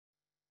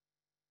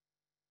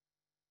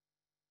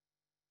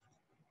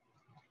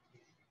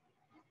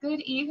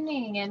Good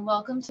evening and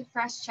welcome to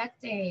Fresh Check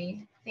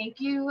Day. Thank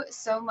you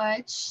so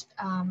much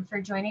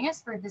for joining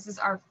us for this is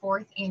our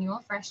fourth annual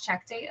Fresh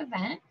Check Day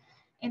event,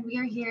 and we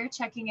are here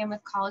checking in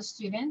with college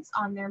students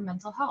on their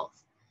mental health.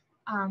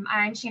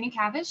 I'm Shannon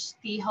Cavish,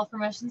 the Health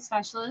Promotion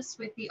Specialist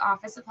with the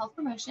Office of Health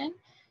Promotion,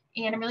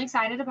 and I'm really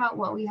excited about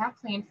what we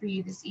have planned for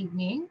you this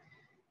evening.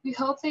 We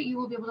hope that you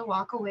will be able to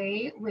walk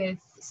away with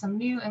some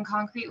new and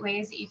concrete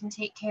ways that you can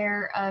take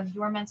care of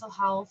your mental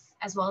health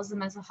as well as the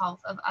mental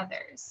health of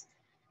others.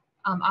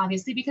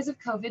 Obviously, because of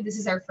COVID, this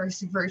is our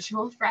first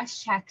virtual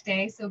Fresh Check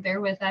Day, so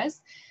bear with us.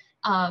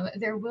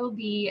 There will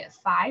be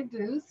 5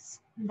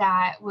 booths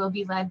that will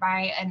be led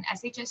by an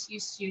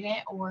SHSU student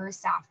or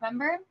staff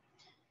member.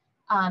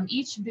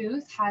 Each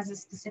booth has a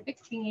specific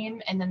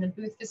theme, and then the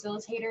booth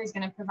facilitator is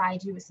going to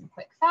provide you with some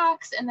quick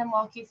facts and then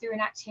walk you through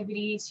an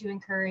activity to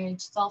encourage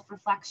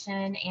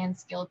self-reflection and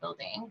skill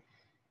building.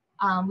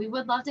 We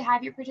would love to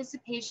have your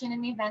participation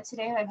in the event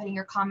today by putting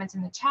your comments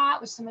in the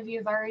chat, which some of you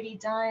have already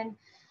done.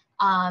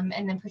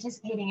 And then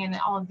participating in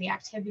all of the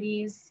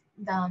activities.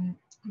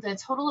 The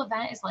total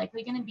event is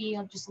likely going to be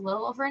just a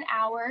little over an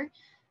hour.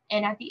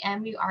 And at the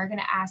end, we are going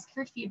to ask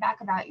for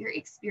feedback about your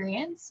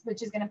experience,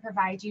 which is going to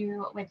provide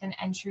you with an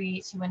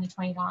entry to win a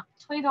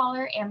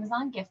 $20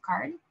 Amazon gift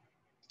card.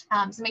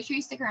 So make sure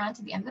you stick around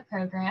to the end of the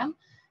program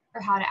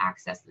for how to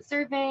access the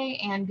survey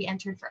and be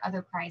entered for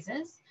other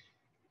prizes.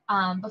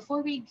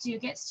 Before we do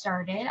get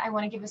started, I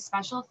want to give a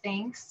special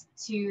thanks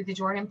to the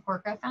Jordan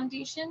Porco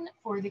Foundation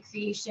for the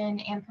creation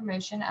and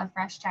promotion of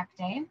Fresh Check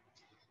Day.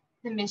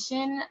 The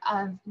mission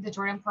of the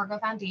Jordan Porco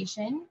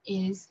Foundation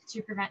is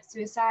to prevent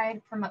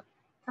suicide,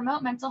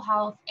 promote mental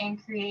health,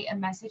 and create a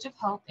message of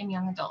hope in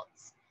young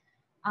adults.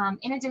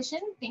 In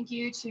addition, thank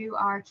you to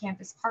our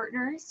campus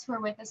partners who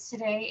are with us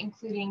today,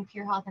 including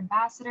Peer Health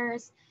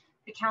Ambassadors,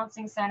 the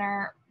Counseling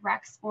Center,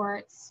 Rec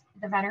Sports,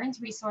 the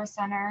Veterans Resource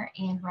Center,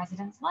 and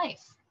Residence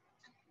Life.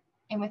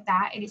 And with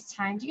that, it is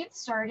time to get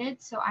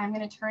started. So I'm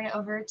going to turn it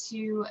over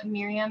to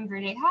Miriam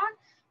Verdeja,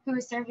 who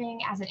is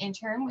serving as an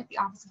intern with the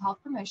Office of Health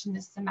Promotion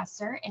this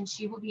semester, and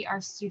she will be our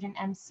student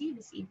MC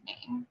this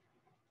evening.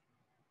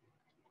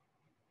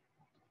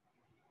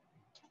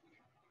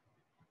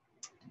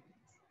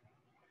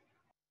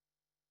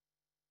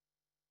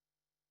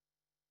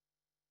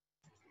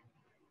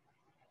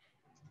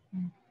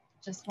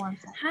 Just one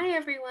second. Hi,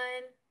 everyone.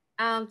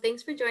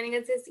 Thanks for joining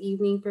us this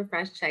evening for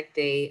Fresh Check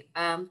Day.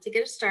 To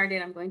get us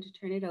started, I'm going to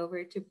turn it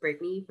over to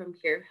Brittany from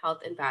Peer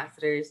Health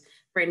Ambassadors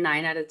for a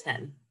 9 out of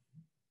 10.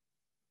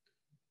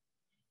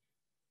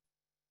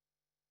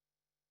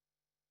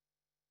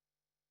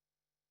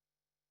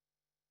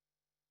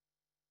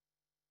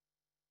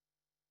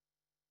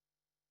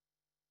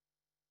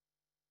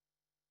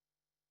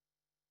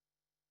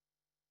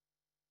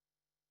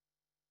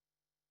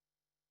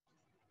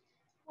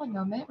 One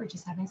moment, we're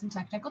just having some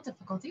technical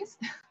difficulties.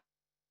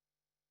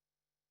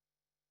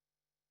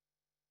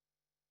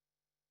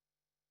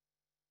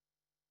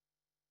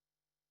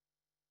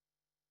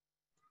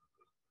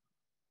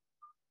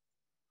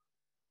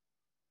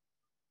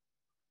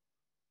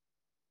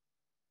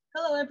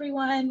 Hello,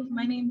 everyone.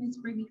 My name is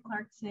Brittany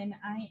Clarkson.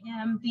 I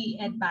am the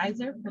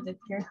advisor for the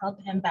Peer Health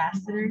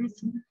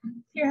Ambassadors.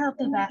 Peer Health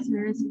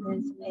Ambassadors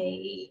is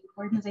an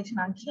organization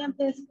on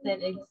campus that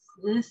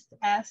exists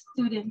as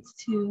students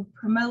to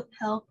promote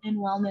health and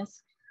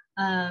wellness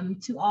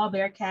to all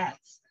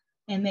Bearcats,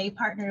 and they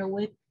partner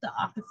with the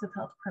Office of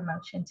Health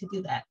Promotion to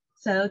do that.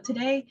 So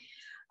today,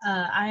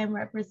 I am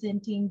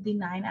representing the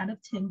 9 out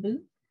of 10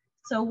 booth.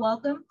 So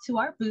welcome to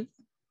our booth.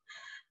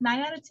 9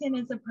 out of 10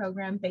 is a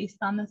program based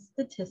on the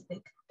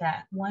statistic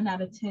that 1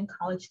 out of 10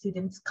 college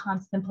students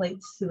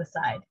contemplate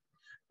suicide.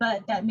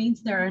 But that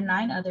means there are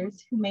 9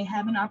 others who may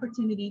have an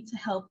opportunity to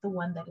help the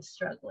one that is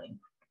struggling.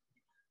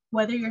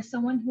 Whether you're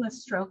someone who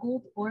has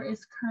struggled or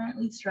is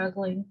currently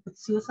struggling with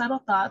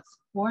suicidal thoughts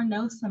or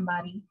knows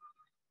somebody,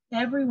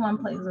 everyone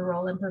plays a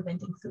role in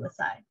preventing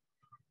suicide,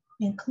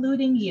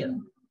 including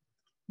you.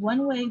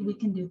 One way we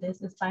can do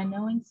this is by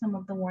knowing some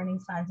of the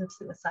warning signs of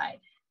suicide,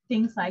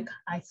 things like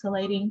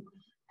isolating,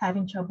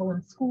 having trouble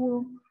in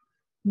school,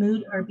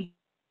 mood or behavior.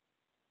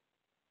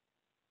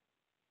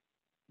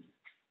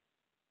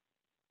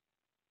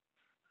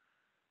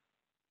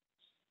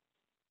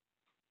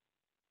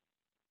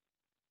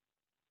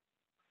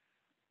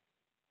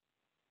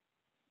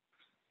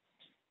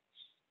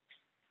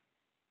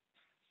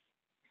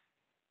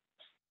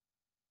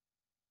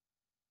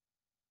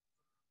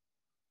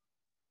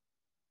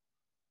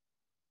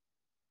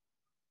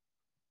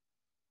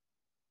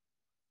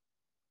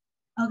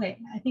 Okay,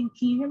 can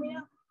you hear me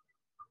now?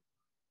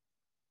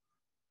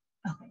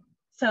 Okay,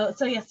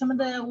 so yeah, some of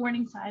the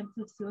warning signs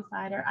of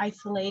suicide are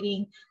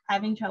isolating,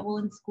 having trouble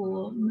in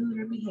school, mood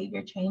or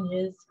behavior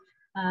changes,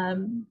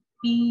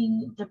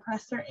 being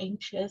depressed or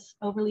anxious,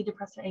 overly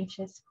depressed or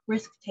anxious,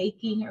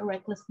 risk-taking or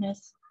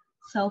recklessness,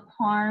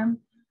 self-harm,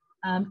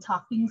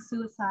 talking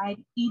suicide,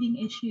 eating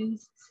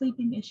issues,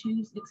 sleeping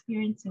issues,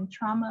 experiencing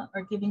trauma,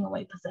 or giving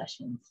away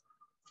possessions.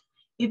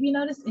 If you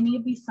notice any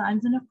of these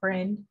signs in a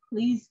friend,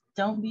 please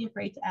don't be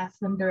afraid to ask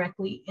them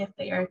directly if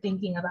they are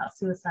thinking about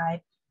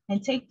suicide.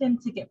 and take them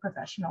to get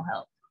professional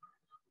help.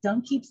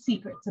 Don't keep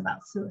secrets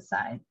about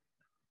suicide.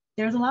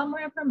 There's a lot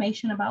more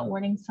information about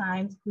warning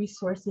signs,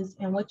 resources,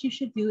 and what you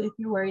should do if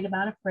you're worried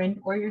about a friend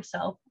or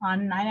yourself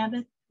on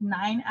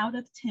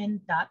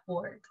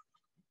 9outof10.org.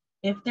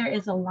 If there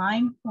is a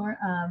line for,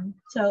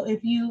 so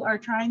if you are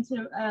trying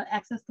to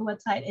access the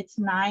website, it's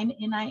 9,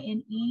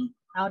 N-I-N-E,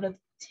 out of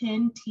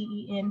 10,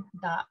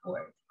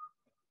 T-E-N.org.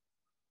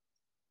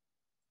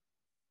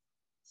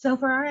 So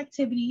for our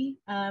activity,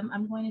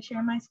 I'm going to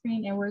share my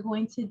screen and we're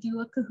going to do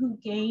a Kahoot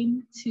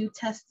game to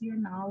test your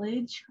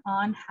knowledge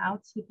on how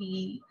to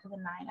be the 9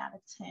 out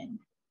of 10.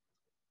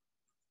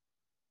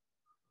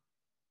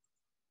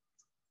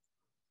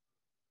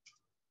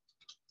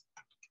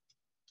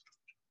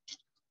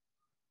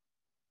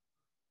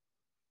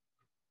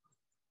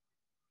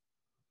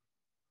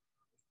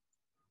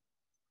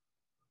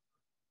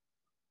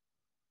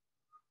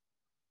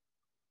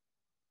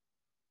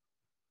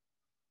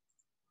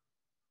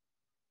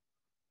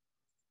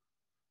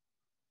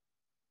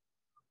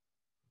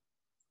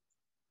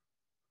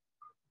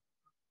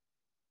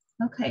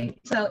 Okay,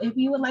 so if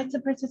you would like to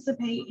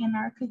participate in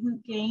our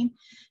Kahoot game,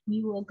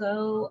 you will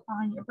go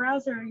on your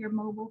browser or your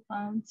mobile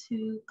phone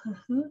to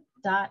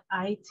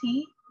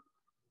kahoot.it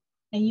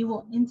and you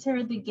will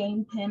enter the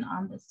game pin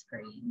on the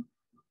screen.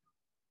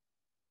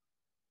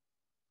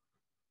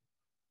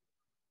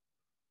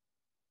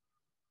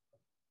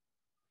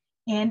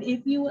 And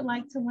if you would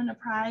like to win a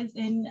prize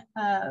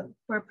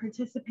for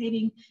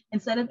participating,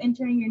 instead of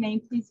entering your name,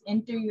 please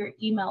enter your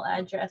email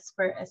address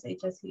for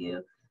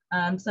SHSU.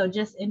 So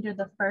just enter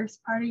the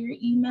first part of your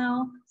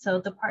email,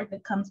 so the part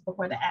that comes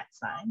before the @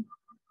 sign.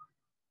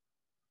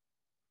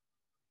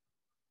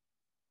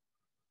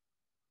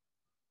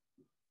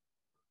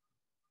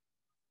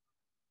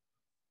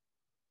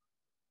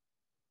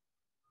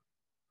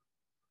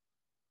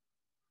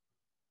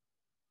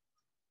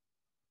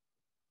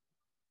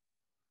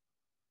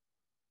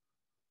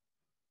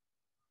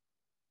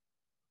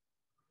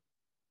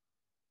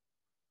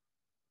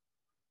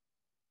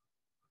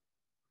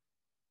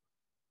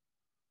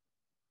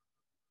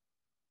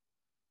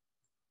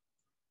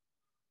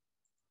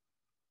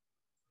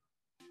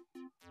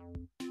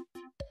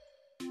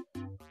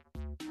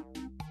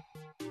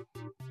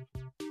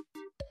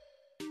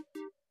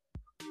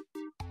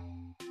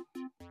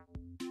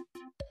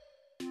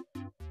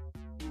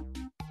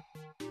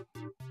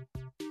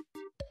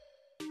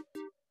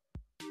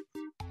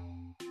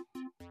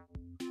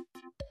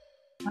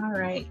 All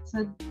right,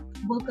 so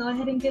we'll go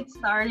ahead and get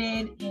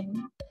started,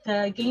 and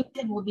the game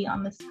pin will be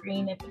on the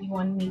screen if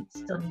anyone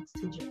still needs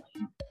to join.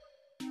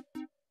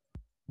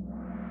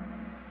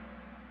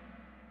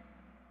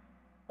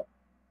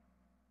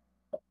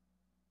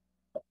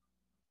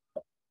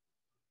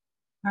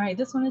 All right,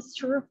 this one is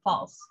true or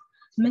false.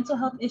 Mental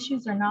health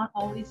issues are not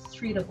always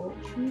treatable,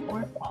 true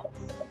or false.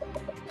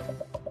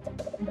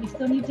 If you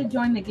still need to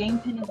join, the game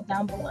pin is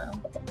down below.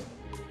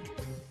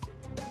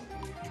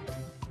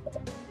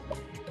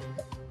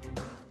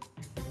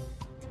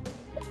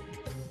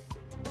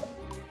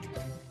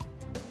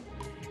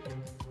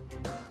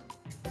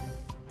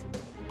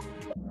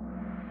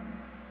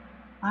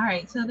 All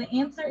right, so the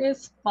answer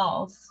is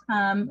false.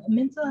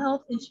 Mental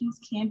health issues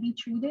can be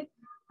treated,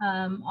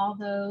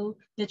 although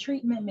the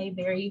treatment may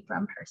vary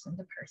from person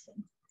to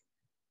person.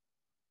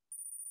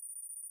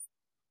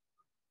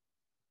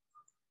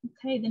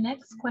 Okay, the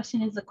next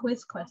question is a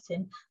quiz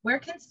question. Where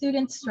can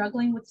students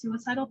struggling with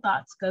suicidal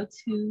thoughts go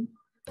to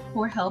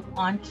for help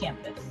on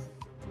campus?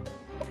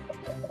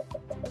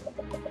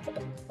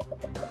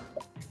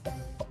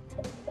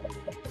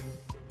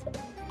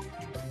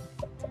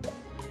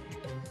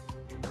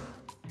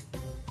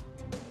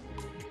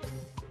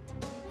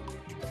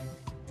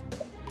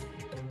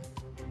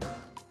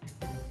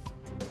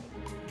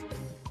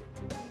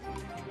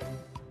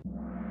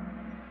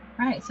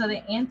 All right, so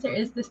the answer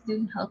is the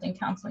Student Health and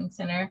Counseling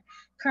Center.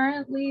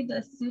 Currently,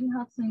 the Student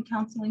Health and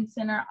Counseling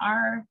Center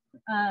are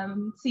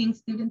seeing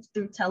students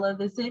through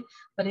televisit,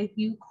 but if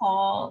you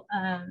call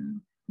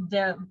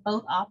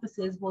both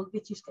offices, will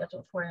get you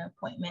scheduled for an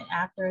appointment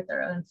after a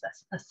thorough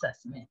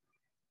assessment.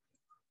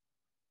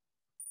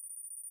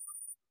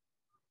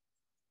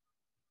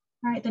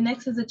 All right, the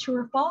next is a true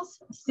or false.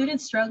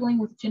 Students struggling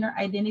with gender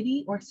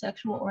identity or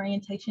sexual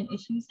orientation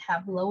issues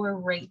have lower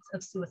rates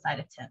of suicide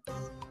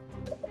attempts.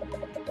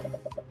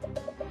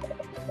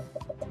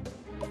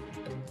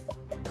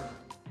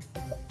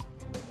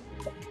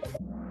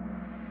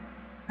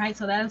 All right,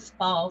 so that is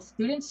false.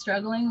 Students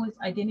struggling with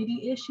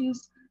identity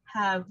issues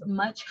have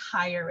much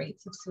higher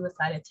rates of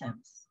suicide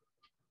attempts.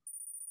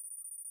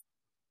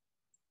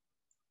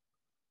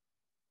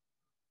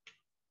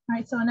 All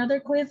right, so another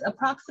quiz,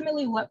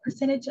 approximately what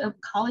percentage of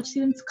college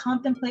students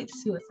contemplate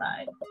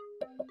suicide?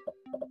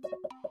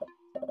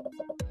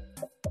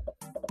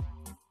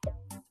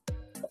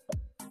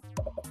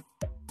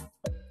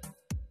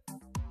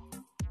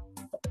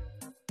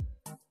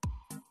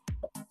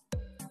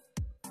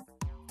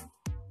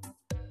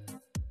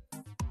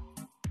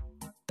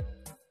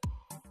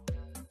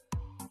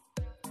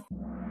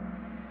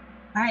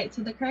 All right,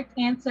 so the correct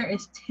answer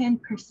is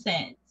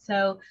 10%.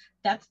 So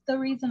that's the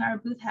reason our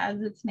booth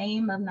has its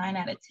name of 9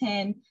 out of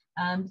 10,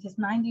 because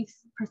 90%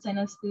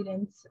 of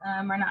students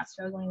are not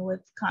struggling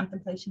with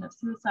contemplation of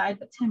suicide,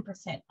 but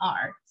 10%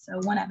 are. So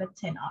 1 out of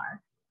 10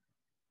 are.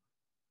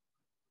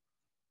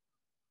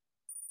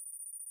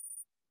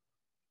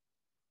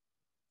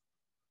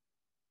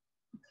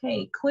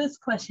 Okay, quiz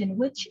question.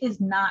 Which is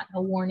not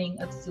a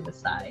warning of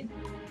suicide?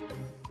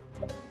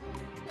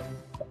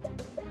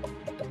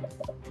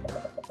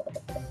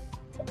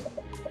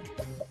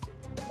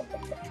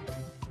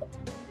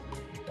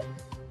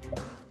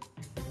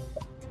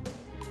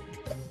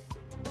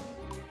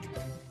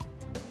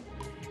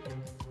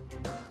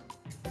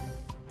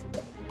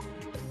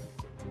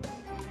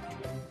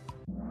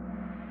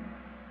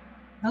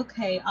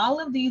 Okay, all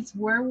of these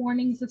were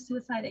warnings of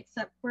suicide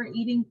except for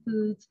eating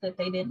foods that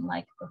they didn't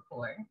like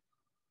before.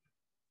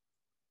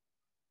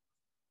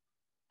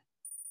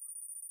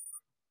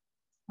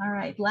 All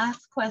right,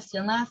 last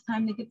question, last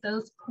time to get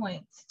those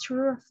points.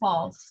 True or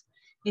false?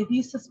 If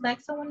you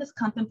suspect someone is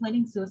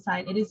contemplating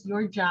suicide, it is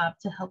your job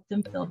to help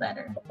them feel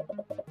better.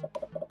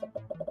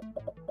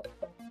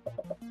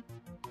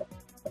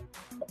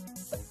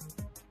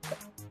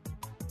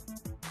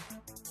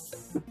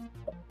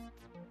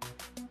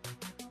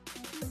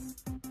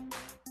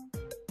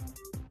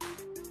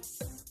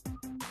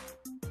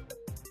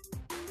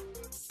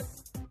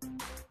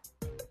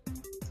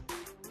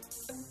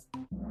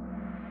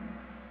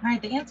 All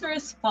right, the answer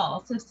is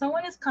false. If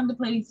someone is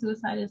contemplating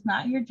suicide, it's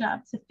not your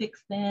job to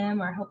fix them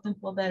or help them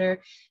feel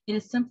better. It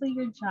is simply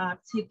your job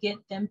to get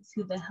them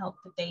to the help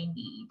that they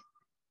need.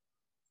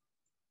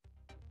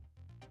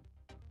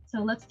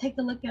 So let's take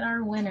a look at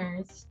our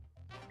winners.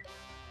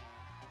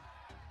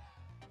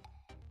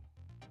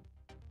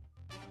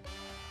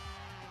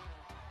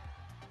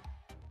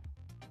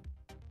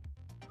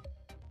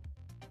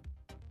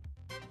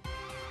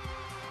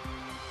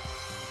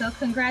 So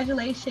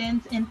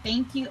congratulations and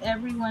thank you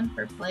everyone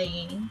for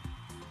playing.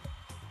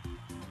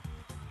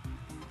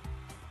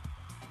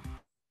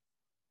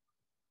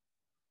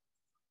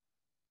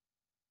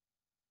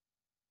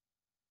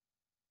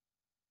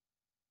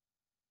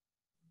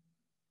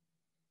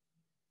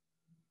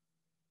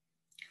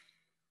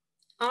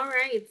 All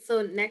right,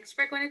 so next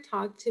we're going to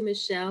talk to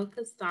Michelle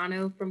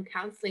Castano from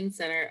Counseling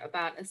Center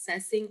about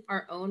assessing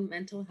our own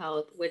mental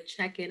health with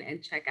check-in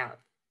and check-out.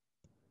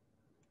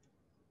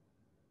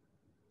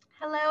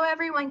 Hello,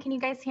 everyone. Can you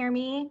guys hear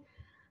me?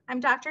 I'm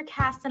Dr.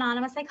 Castanon.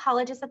 I'm a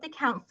psychologist at the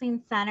Counseling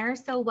Center.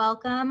 So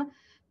welcome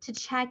to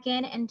check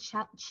in and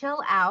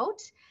chill out.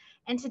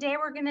 And today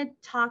we're going to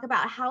talk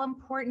about how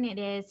important it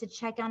is to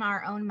check on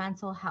our own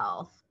mental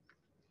health.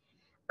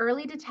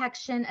 Early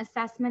detection,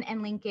 assessment,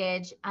 and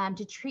linkage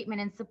to treatment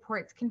and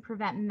supports can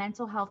prevent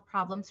mental health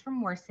problems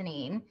from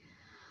worsening.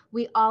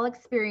 We all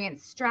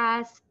experience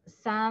stress,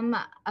 some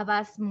of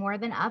us more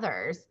than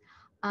others.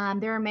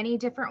 There are many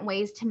different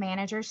ways to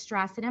manage our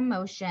stress and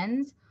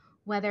emotions,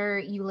 whether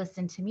you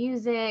listen to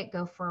music,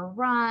 go for a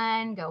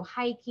run, go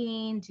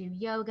hiking, do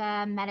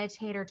yoga,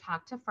 meditate, or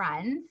talk to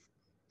friends.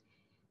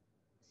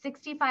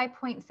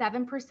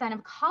 65.7%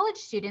 of college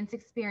students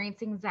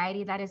experience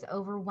anxiety that is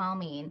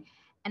overwhelming,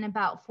 and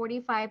about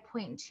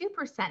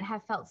 45.2%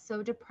 have felt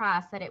so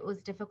depressed that it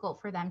was difficult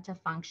for them to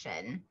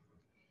function.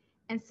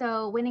 And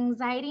so when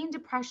anxiety and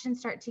depression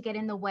start to get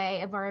in the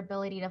way of our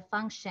ability to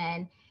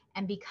function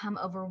and become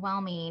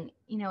overwhelming,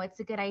 it's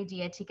a good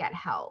idea to get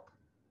help.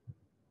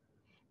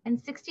 And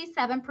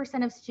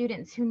 67% of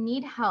students who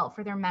need help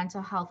for their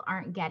mental health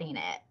aren't getting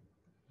it.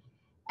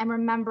 And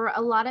remember,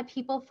 a lot of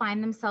people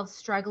find themselves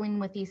struggling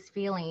with these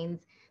feelings,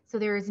 so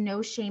there is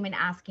no shame in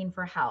asking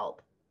for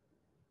help.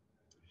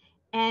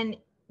 And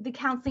the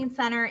Counseling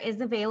Center is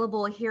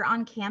available here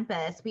on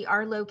campus. We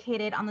are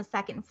located on the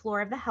second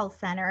floor of the health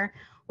center,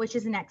 which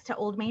is next to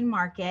Old Main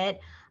Market.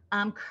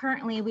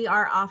 Currently, we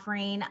are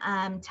offering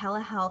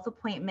telehealth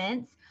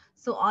appointments.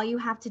 So all you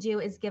have to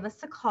do is give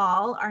us a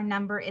call. Our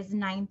number is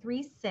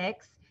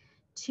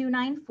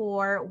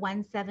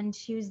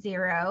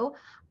 936-294-1720.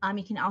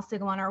 You can also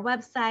go on our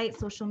website,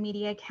 social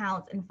media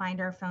accounts, and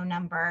find our phone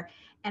number.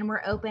 And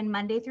we're open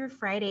Monday through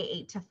Friday,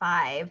 8 to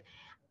 5.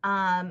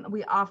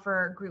 We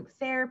offer group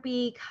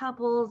therapy,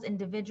 couples,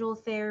 individual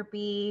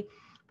therapy.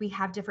 We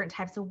have different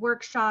types of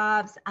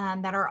workshops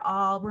that are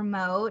all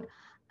remote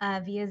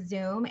via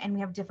Zoom, and we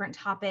have different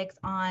topics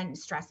on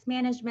stress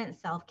management,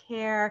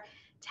 self-care,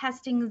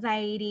 test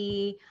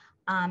anxiety,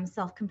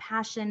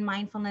 self-compassion,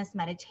 mindfulness,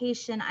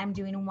 meditation. I'm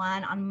doing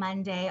one on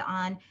Monday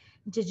on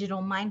digital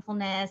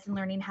mindfulness and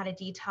learning how to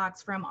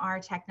detox from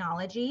our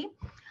technology.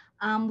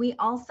 We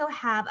also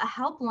have a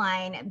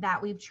helpline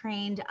that we've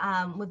trained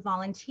with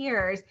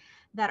volunteers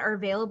that are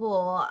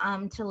available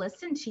to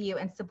listen to you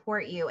and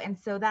support you. And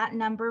so that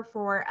number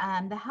for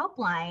the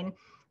helpline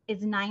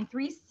is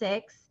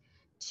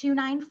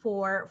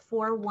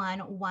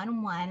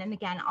 936-294-4111. And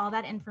again, all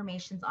that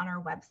information's on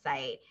our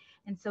website.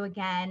 And so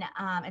again,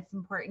 it's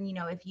important,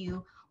 if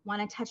you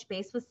want to touch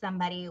base with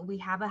somebody, we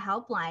have a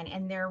helpline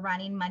and they're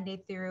running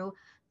Monday through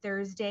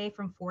Thursday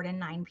from 4 to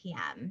 9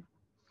 p.m.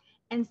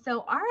 And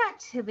so our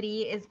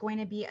activity is going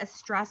to be a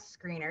stress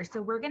screener. So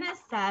we're going to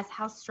assess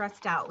how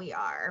stressed out we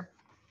are.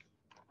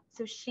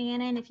 So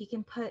Shannon, if you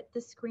can put the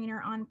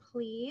screener on,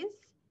 please.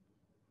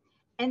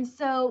 And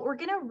so we're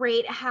going to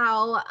rate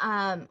how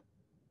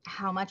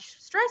much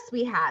stress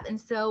we have. And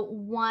so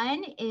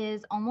 1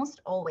 is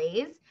almost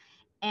always,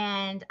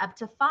 and up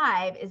to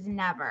 5 is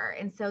never.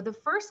 And so the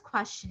first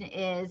question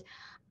is,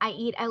 I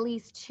eat at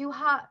least 2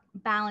 hot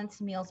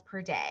balanced meals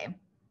per day.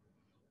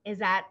 Is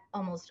that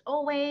almost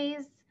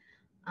always?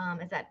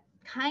 Is that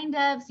kind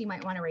of? So you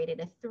might want to rate it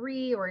a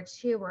 3 or a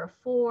 2 or a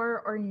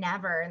 4 or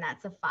never, and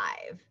that's a 5.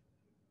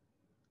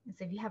 And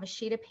so if you have a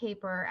sheet of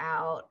paper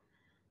out,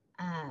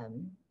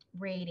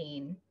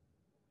 rating,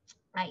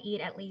 I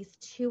eat at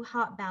least 2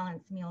 hot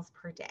balanced meals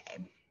per day.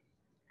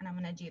 And I'm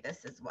going to do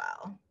this as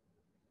well.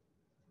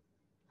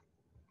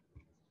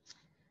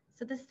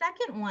 So the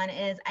second one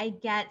is I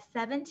get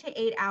 7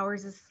 to 8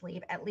 hours of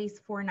sleep at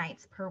least 4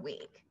 nights per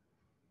week.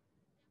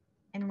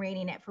 And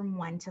rating it from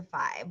 1 to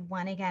 5.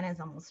 1 again is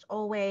almost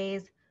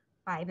always,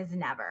 5 is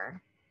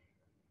never.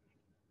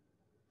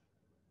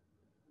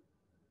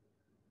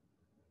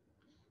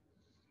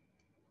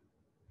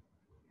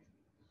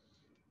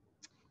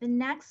 The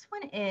next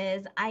one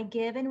is I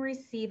give and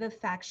receive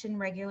affection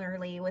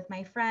regularly with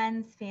my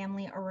friends,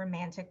 family, or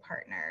romantic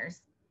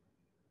partners.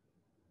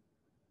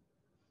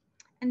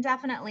 And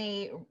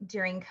definitely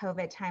during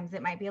COVID times,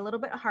 it might be a little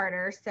bit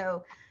harder.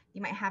 So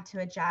you might have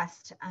to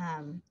adjust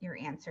your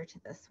answer to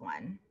this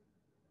one.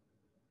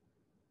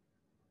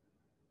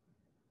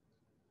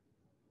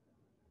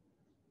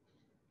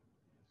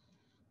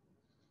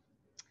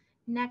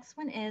 Next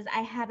one is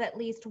I have at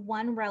least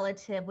 1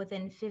 relative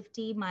within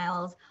 50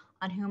 miles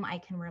on whom I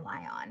can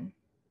rely on.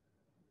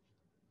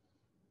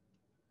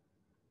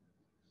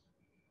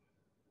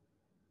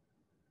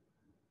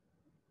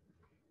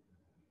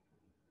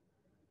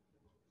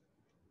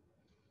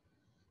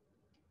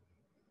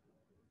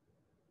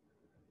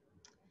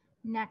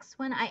 Next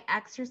one, I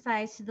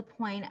exercise to the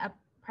point of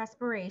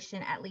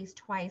perspiration at least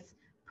twice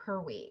per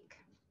week.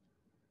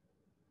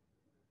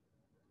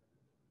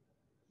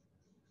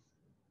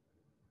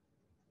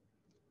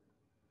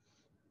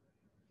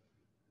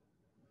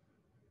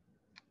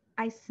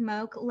 I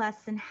smoke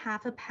less than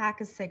half a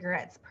pack of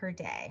cigarettes per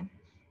day.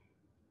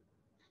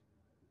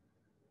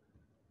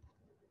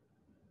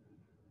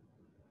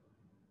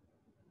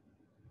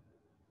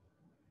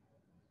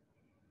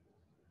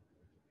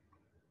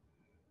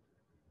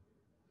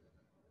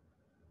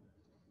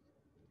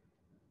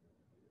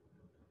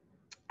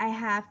 I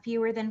have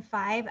fewer than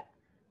 5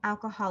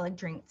 alcoholic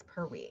drinks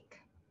per week.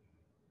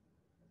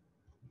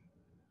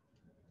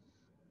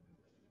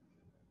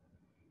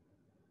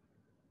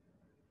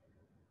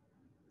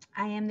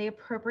 I am the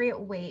appropriate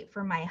weight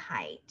for my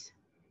height.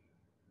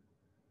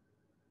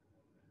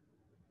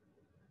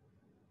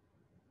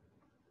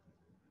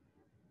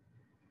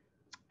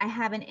 I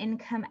have an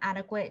income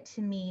adequate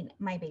to meet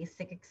my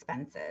basic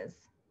expenses.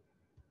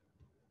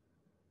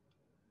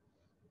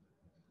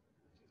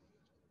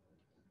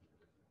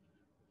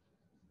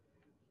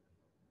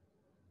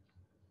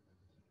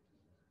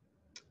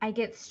 I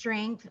get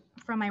strength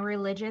from my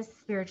religious,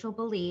 spiritual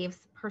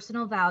beliefs,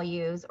 personal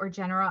values, or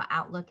general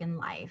outlook in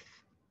life.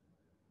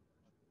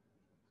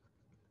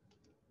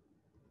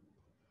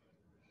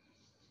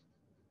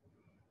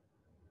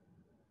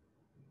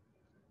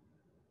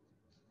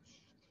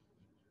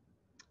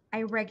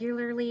 I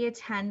regularly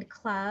attend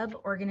club,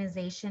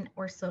 organization,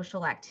 or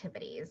social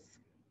activities.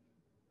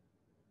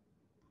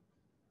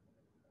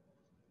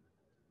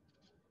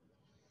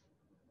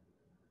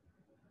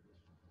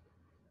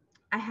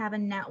 I have a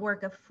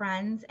network of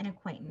friends and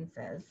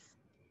acquaintances.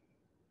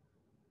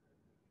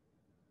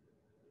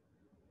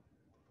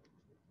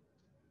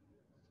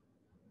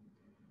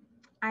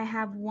 I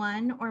have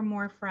 1 or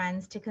more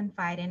friends to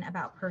confide in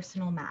about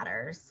personal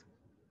matters.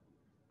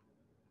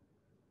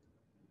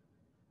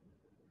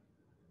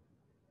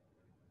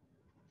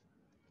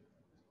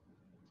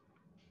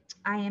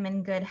 I am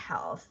in good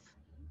health.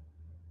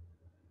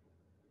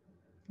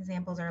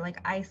 Examples are like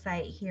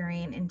eyesight,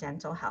 hearing, and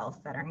dental health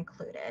that are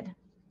included.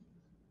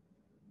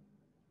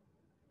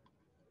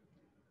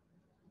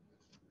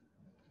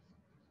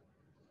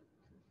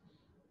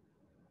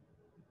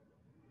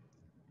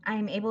 I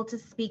am able to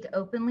speak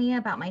openly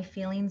about my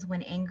feelings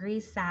when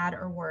angry, sad,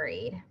 or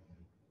worried.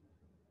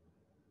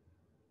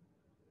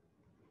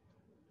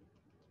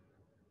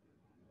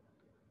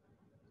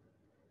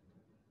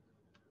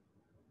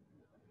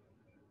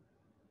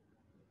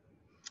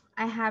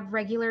 I have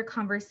regular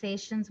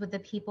conversations with the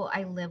people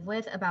I live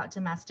with about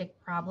domestic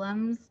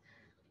problems.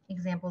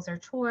 Examples are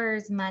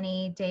chores,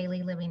 money,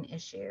 daily living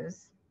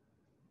issues.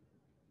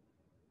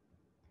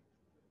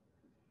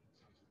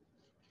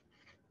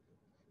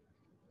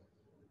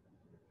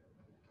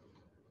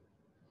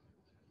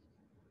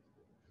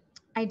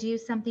 I do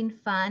something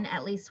fun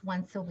at least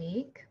once a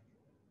week.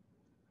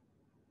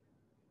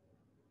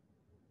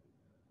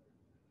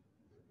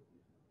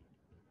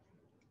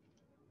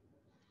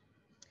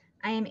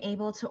 I am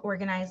able to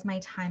organize my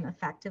time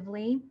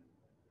effectively.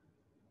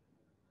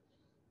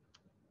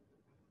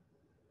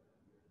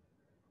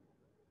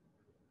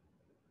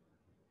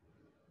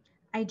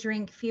 I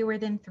drink fewer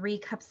than 3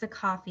 cups of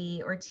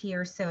coffee or tea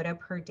or soda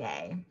per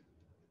day.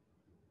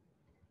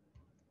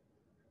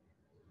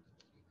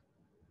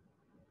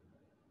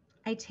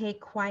 I take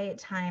quiet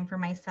time for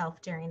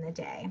myself during the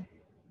day.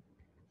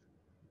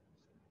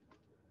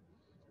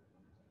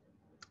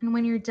 And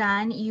when you're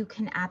done, you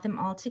can add them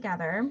all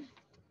together.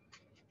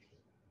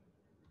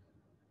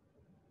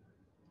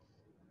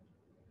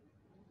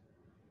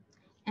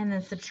 And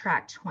then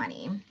subtract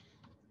 20.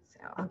 So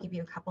I'll give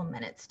you a couple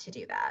minutes to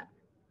do that.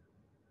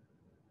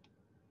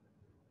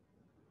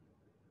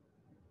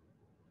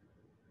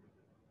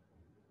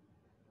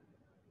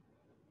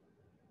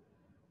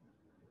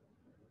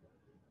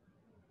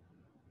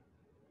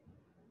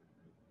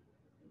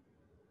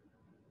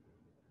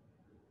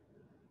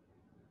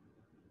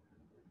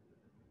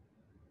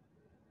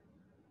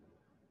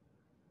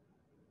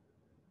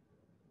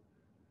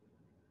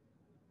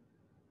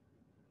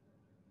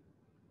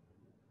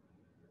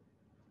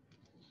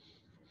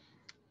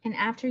 And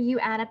after you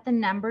add up the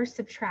numbers,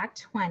 subtract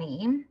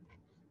 20.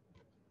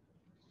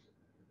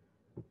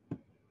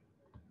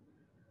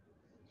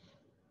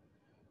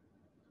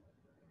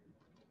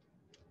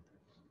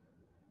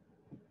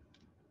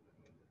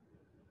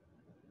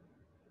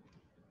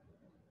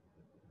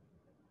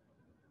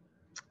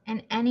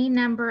 And any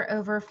number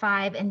over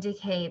 5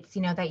 indicates,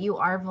 that you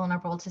are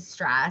vulnerable to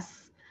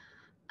stress.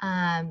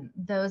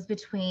 Those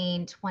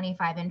between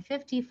 25 and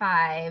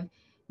 55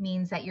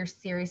 means that you're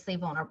seriously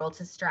vulnerable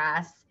to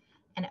stress.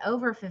 And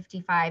over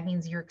 55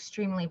 means you're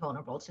extremely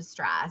vulnerable to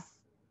stress.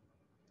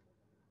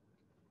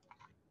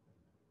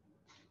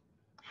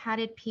 How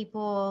did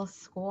people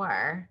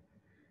score?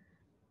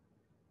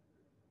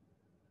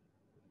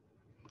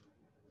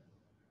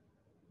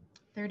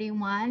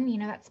 $31,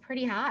 that's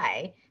pretty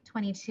high.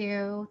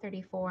 22,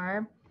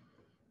 34.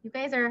 You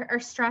guys are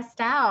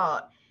stressed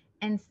out.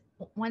 And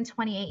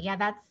 128,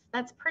 yeah,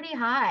 that's pretty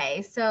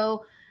high.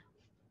 So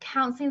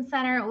Counseling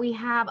Center, we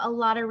have a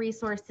lot of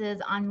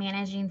resources on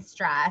managing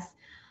stress.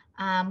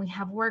 We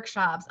have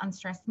workshops on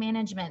stress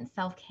management,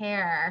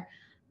 self-care,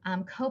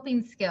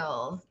 coping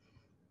skills.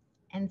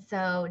 And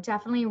so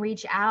definitely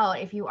reach out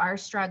if you are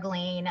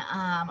struggling,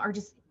 or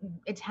just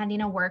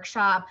attending a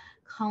workshop,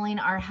 calling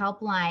our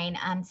helpline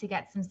to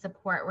get some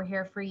support. We're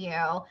here for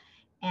you.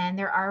 And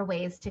there are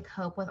ways to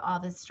cope with all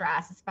this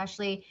stress,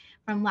 especially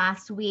from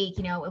last week.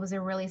 It was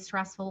a really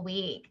stressful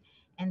week.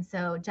 And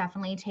so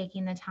definitely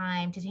taking the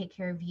time to take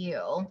care of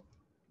you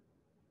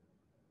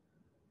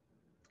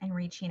and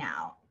reaching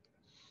out.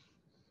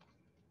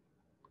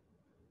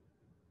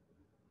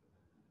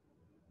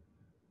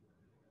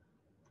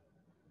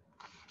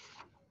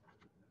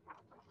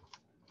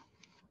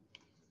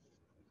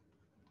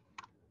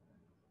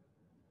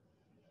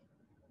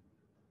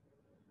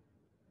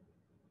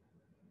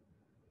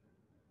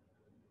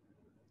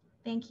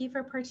 Thank you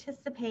for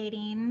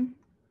participating.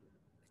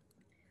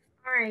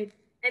 All right,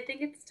 I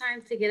think it's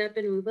time to get up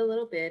and move a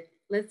little bit.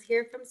 Let's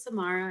hear from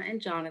Samara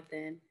and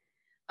Jonathan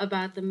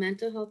about the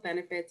mental health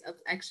benefits of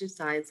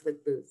exercise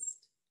with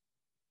Boost.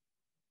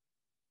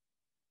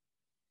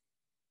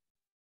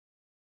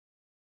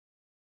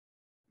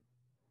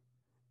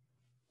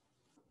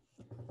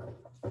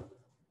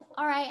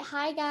 All right,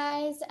 hi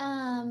guys.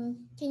 Can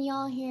you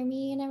all hear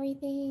me and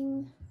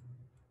everything?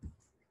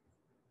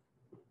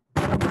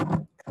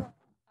 Cool.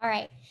 All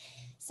right.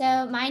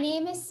 So my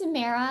name is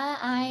Samara.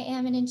 I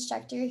am an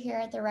instructor here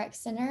at the Rec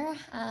Center.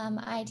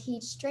 I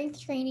teach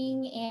strength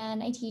training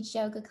and I teach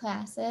yoga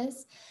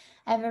classes.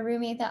 I have a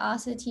roommate that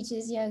also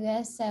teaches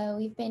yoga, so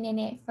we've been in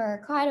it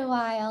for quite a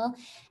while.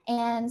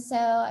 And so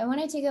I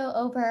wanted to go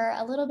over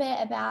a little bit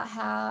about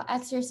how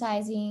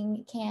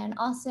exercising can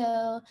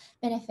also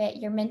benefit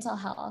your mental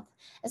health,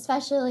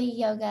 especially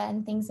yoga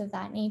and things of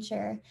that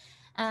nature.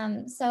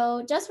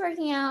 So just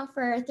working out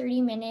for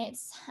 30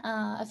 minutes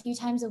a few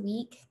times a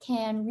week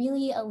can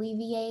really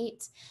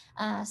alleviate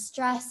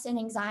stress and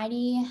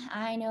anxiety.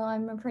 I know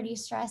I'm a pretty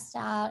stressed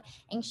out,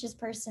 anxious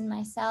person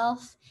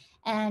myself.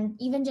 And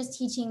even just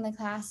teaching the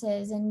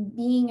classes and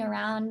being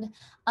around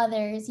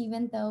others,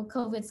 even though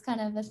COVID's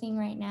kind of a thing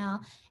right now,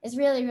 is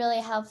really,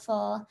 really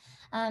helpful.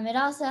 It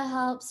also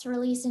helps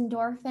release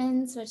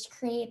endorphins, which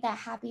create that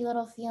happy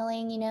little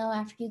feeling,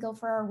 after you go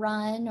for a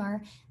run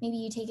or maybe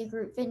you take a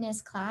group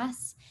fitness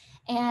class.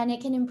 And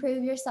it can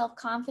improve your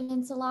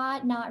self-confidence a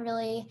lot, not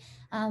really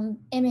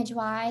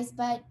image-wise,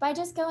 but by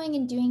just going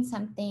and doing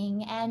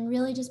something and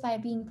really just by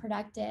being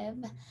productive.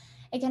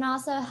 It can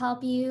also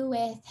help you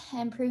with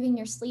improving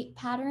your sleep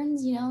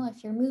patterns.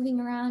 If you're moving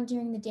around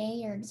during the day,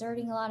 you're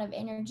exerting a lot of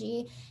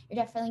energy,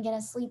 you're definitely going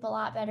to sleep a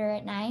lot better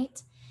at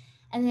night.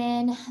 And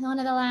then one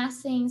of the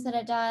last things that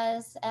it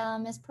does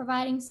is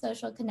providing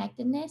social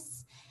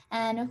connectedness.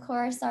 And of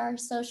course, our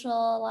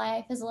social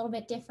life is a little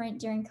bit different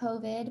during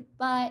COVID,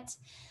 but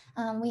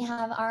we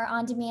have our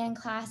on-demand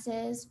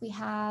classes. We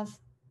have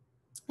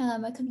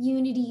a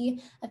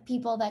community of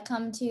people that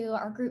come to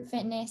our group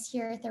fitness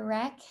here at the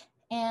Rec.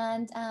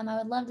 And I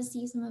would love to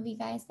see some of you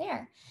guys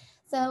there.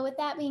 So with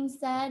that being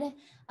said,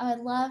 I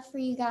would love for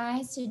you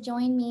guys to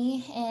join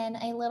me in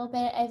a little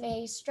bit of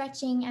a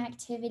stretching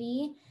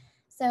activity.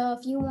 So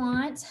if you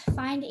want,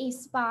 find a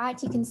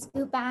spot. You can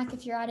scoot back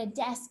if you're at a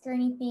desk or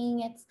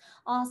anything. It's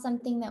all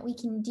something that we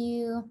can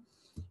do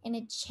in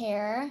a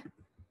chair.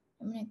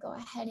 I'm going to go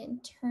ahead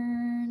and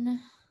turn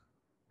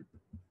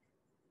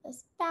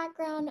this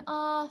background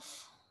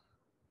off.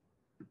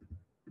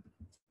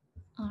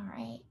 All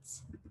right.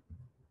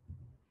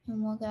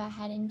 And we'll go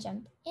ahead and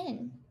jump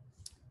in.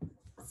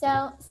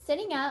 So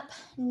sitting up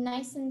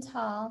nice and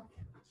tall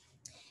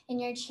in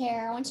your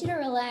chair, I want you to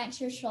relax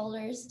your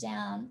shoulders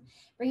down.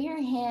 Bring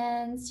your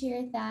hands to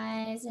your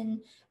thighs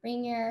and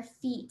bring your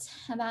feet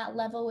about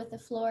level with the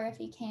floor if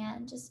you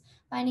can. Just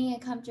finding a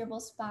comfortable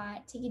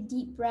spot. Take a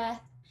deep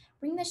breath.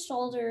 Bring the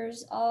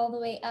shoulders all the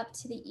way up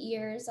to the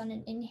ears on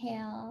an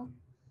inhale.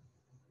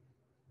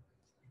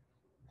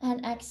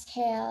 And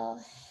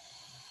exhale.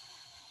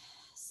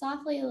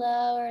 Softly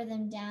lower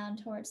them down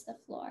towards the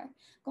floor.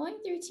 Going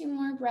through 2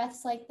 more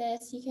breaths like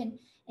this, you can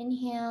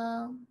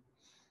inhale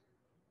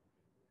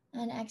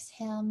and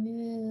exhale,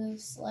 move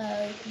slow.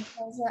 You can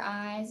close your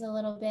eyes a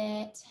little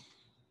bit.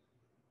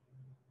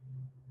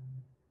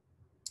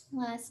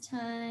 Last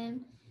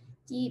time,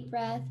 deep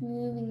breath,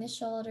 moving the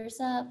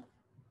shoulders up.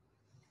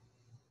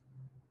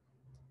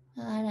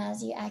 And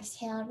as you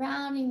exhale,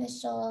 rounding the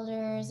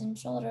shoulders and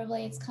shoulder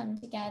blades come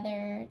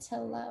together to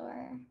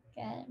lower.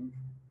 Good.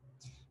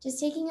 Just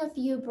taking a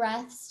few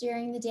breaths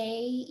during the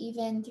day,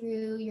 even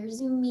through your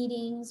Zoom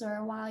meetings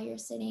or while you're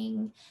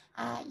sitting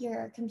at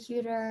your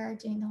computer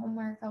doing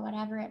homework or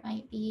whatever it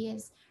might be,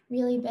 is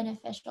really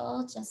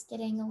beneficial. Just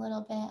getting a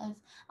little bit of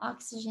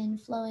oxygen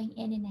flowing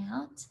in and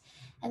out.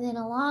 And then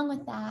along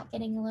with that,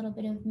 getting a little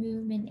bit of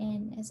movement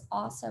in is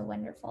also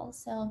wonderful.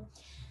 So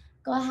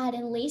go ahead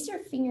and lace your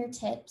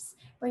fingertips.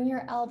 Bring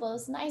your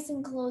elbows nice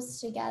and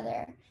close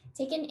together.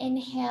 Take an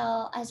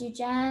inhale as you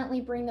gently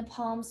bring the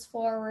palms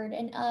forward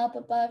and up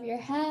above your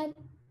head.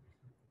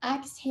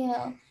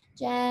 Exhale,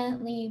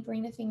 gently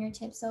bring the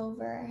fingertips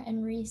over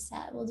and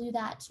reset. We'll do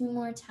that 2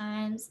 more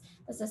times.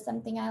 This is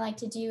something I like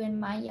to do in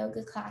my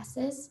yoga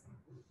classes.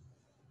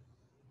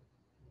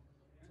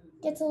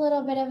 Gets a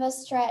little bit of a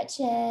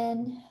stretch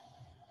in.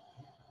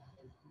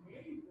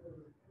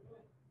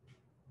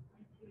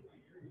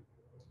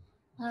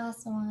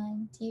 Last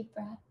one, deep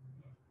breath.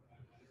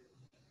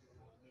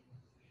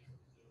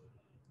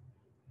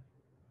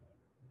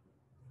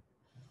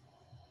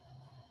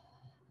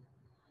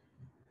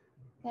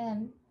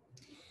 Good.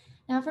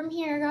 Now from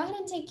here, go ahead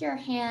and take your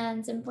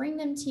hands and bring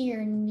them to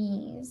your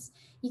knees.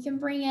 You can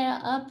bring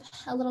it up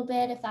a little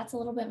bit if that's a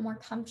little bit more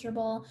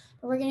comfortable,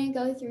 but we're gonna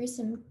go through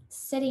some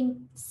seated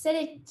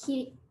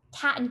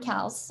cat and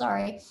cows,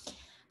 sorry.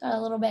 Got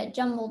a little bit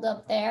jumbled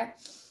up there.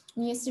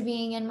 I'm used to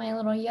being in my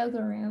little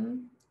yoga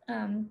room,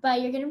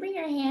 but you're gonna bring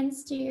your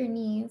hands to your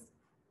knees,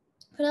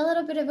 put a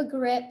little bit of a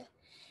grip,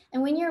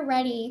 and when you're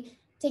ready,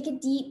 take a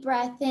deep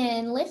breath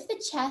in, lift the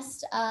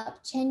chest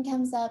up, chin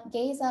comes up,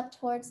 gaze up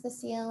towards the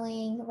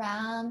ceiling,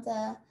 round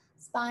the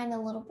spine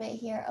a little bit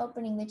here,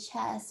 opening the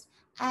chest.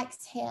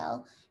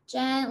 Exhale,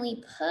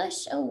 gently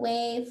push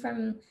away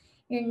from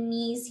your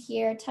knees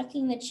here,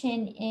 tucking the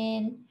chin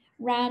in,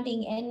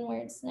 rounding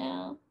inwards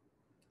now.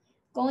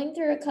 Going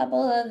through a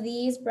couple of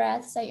these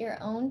breaths at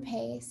your own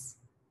pace.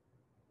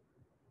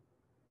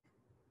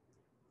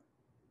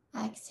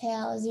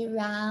 Exhale as you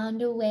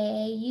round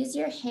away. Use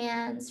your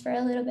hands for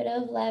a little bit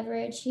of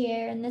leverage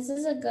here. And this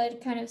is a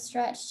good kind of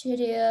stretch to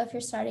do if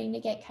you're starting to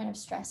get kind of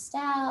stressed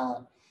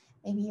out.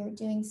 Maybe you're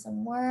doing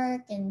some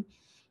work and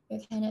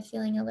you're kind of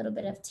feeling a little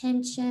bit of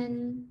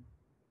tension.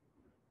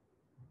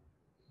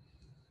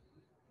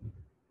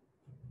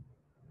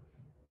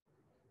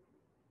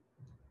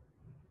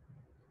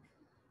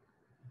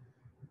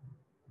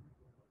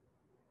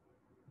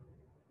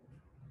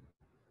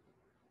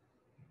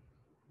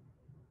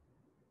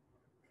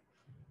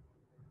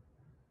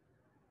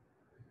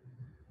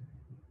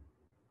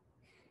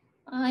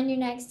 On your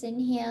next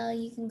inhale,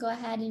 you can go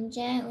ahead and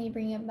gently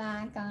bring it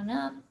back on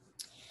up.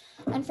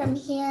 And from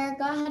here,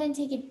 go ahead and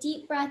take a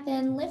deep breath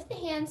in. Lift the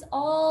hands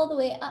all the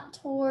way up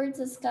towards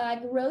the sky.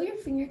 Grow your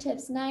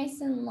fingertips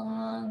nice and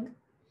long.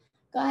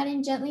 Go ahead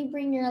and gently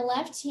bring your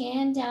left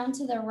hand down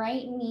to the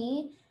right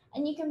knee.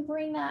 And you can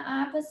bring that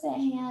opposite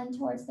hand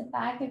towards the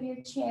back of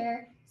your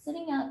chair,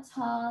 sitting up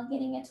tall,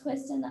 getting a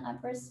twist in the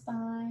upper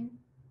spine.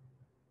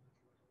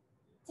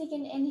 Take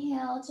an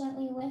inhale,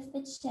 gently lift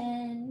the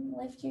chin,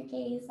 lift your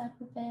gaze up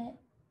a bit.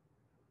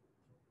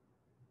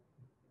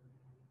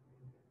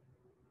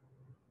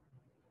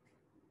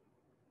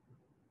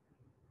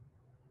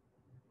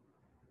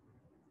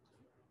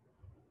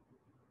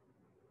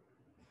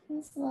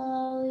 And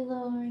slowly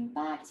lowering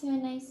back to a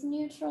nice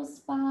neutral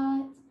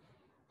spot.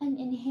 And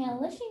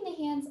inhale, lifting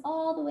the hands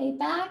all the way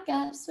back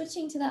up,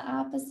 switching to the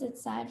opposite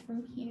side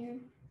from here.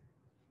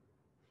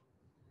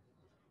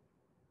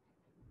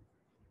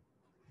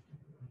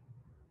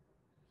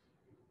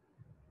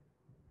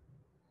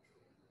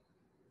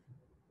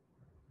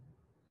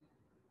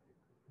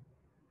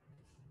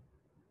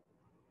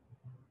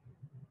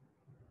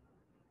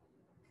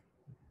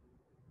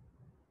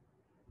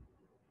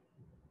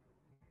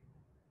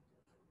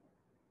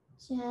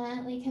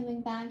 Gently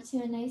coming back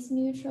to a nice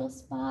neutral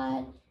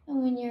spot.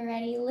 And when you're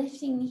ready,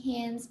 lifting the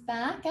hands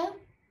back up.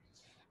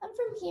 And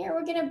from here,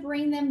 we're gonna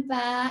bring them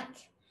back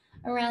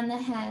around the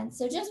head.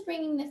 So just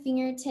bringing the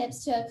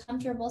fingertips to a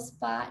comfortable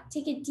spot.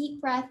 Take a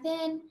deep breath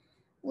in,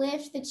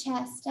 lift the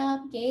chest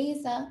up,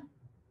 gaze up.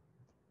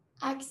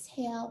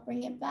 Exhale,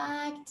 bring it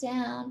back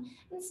down,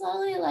 and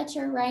slowly let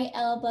your right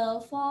elbow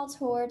fall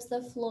towards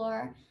the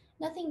floor.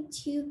 Nothing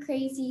too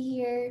crazy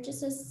here,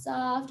 just a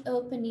soft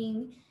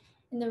opening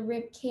in the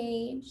rib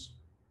cage.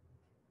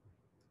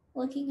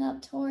 Looking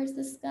up towards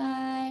the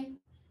sky,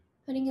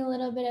 putting a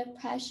little bit of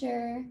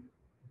pressure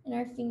in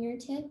our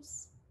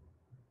fingertips.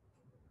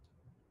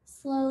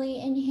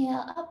 Slowly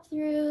inhale up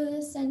through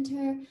the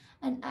center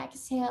and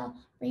exhale,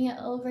 bring it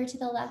over to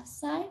the left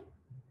side.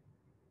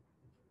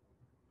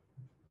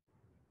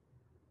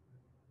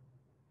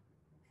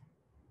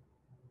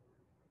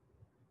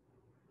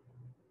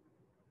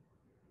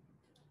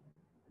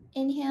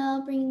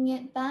 Inhale, bringing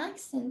it back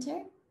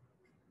center.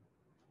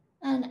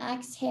 And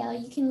exhale,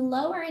 you can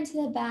lower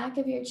into the back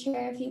of your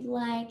chair if you'd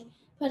like.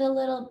 Put a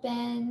little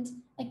bend,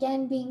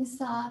 again being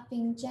soft,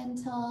 being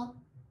gentle.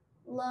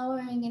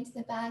 Lowering into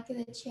the back of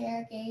the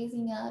chair,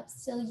 gazing up,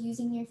 still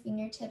using your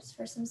fingertips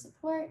for some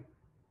support.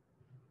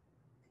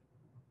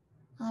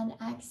 On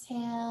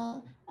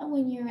exhale, and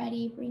when you're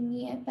ready,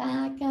 bringing it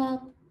back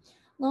up.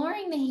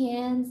 Lowering the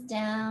hands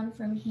down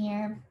from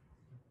here.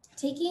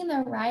 Taking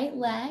the right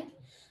leg,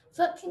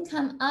 foot can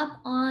come up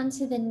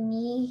onto the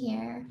knee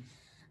here,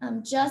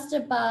 just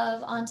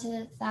above onto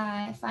the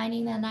thigh,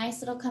 finding that nice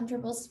little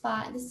comfortable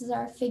spot. This is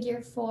our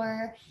figure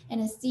 4 in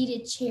a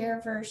seated chair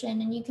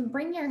version, and you can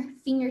bring your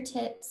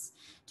fingertips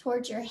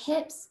towards your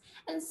hips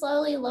and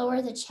slowly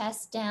lower the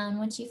chest down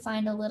once you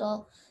find a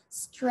little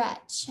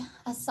stretch,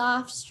 a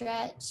soft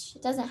stretch.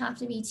 It doesn't have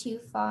to be too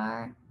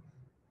far.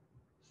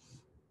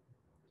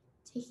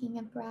 Taking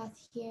a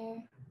breath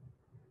here.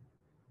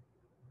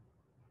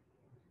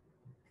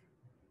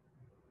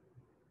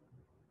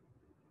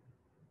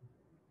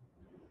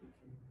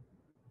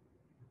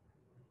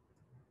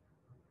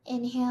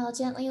 Inhale,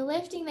 gently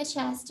lifting the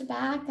chest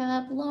back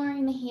up,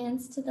 lowering the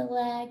hands to the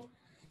leg,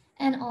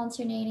 and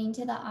alternating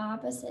to the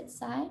opposite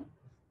side.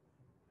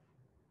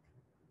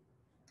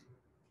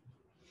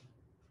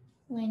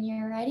 When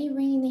you're ready,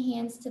 bringing the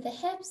hands to the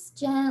hips,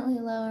 gently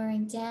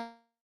lowering down.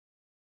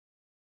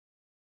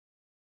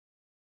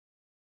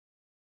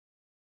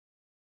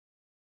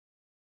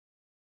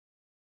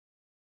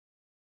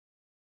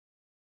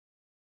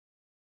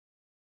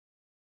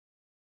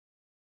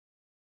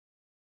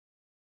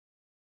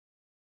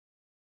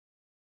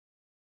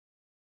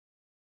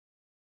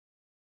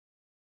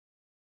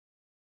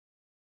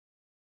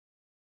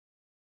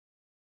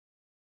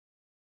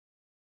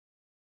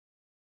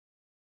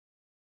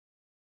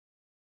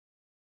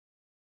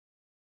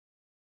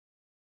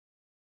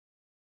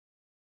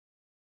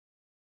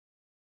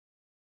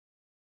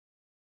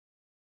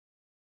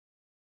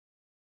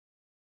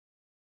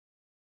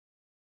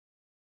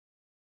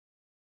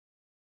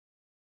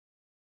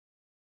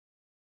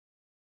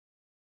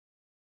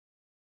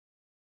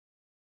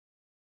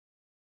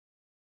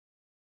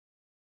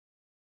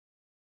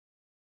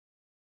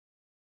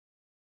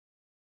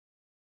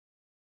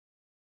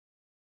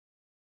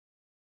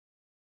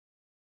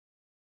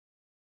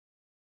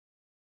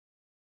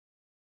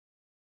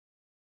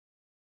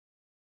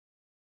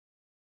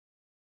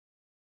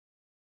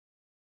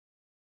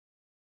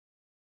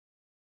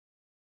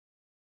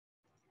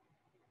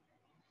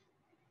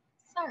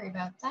 Sorry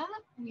about that.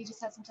 We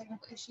just had some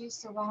technical issues,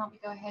 so why don't we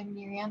go ahead,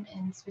 Miriam,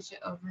 and switch it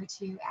over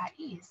to At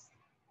Ease,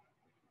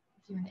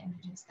 if you want to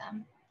introduce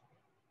them.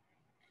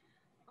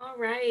 All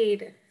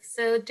right,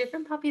 so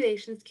different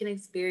populations can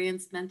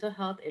experience mental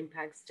health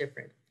impacts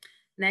different.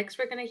 Next,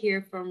 we're going to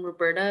hear from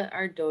Roberta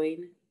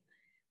Ardoin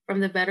from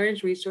the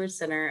Veterans Resource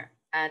Center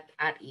at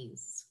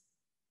Ease.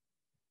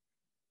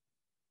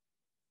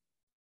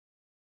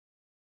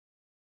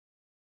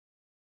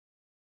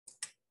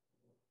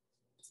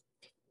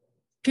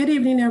 Good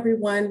evening,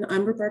 everyone.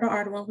 I'm Roberta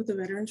Ardoin with the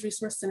Veterans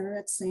Resource Center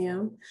at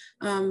SAM.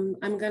 I'm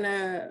going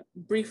to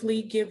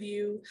briefly give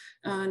you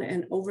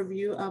an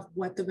overview of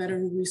what the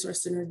Veterans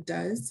Resource Center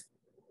does.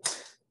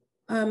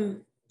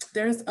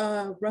 There's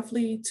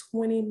roughly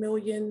 20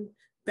 million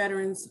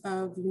veterans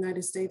of the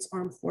United States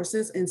Armed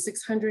Forces, and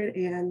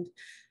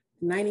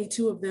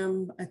 692 of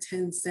them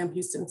attend Sam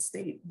Houston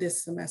State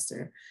this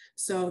semester.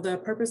 So the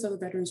purpose of the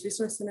Veterans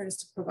Resource Center is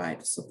to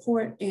provide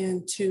support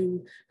and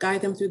to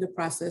guide them through the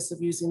process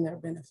of using their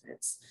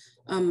benefits.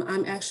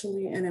 I'm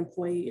actually an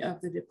employee of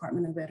the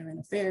Department of Veteran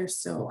Affairs,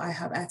 so I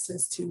have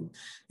access to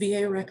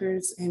VA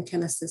records and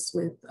can assist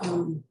with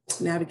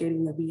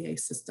navigating the VA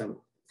system.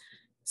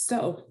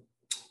 So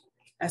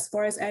as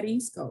far as At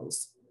Ease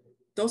goes,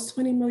 those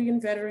 20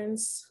 million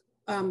veterans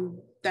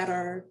that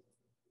are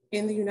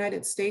in the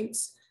United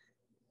States,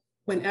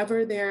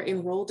 whenever they're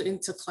enrolled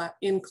into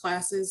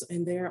classes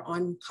and they're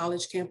on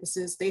college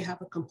campuses, they have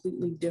a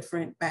completely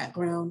different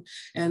background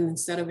and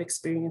set of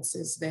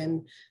experiences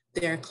than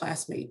their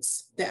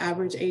classmates. The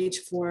average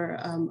age for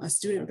a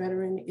student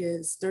veteran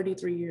is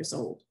 33 years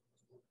old.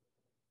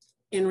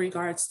 in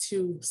regards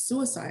to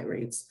suicide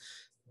rates.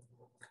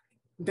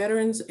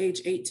 Veterans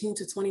age 18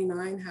 to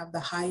 29 have the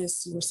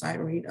highest suicide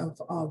rate of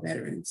all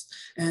veterans,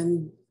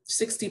 and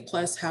 60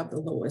 plus have the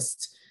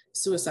lowest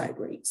suicide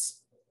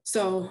rates.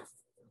 So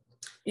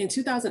in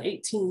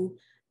 2018,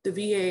 the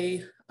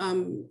VA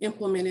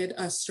implemented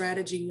a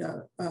strategy,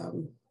 a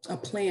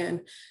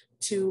plan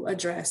to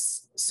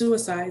address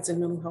suicides and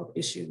mental health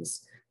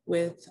issues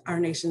with our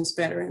nation's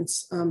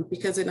veterans,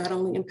 because it not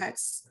only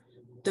impacts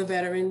the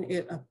veteran,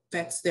 it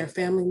affects their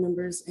family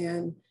members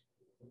and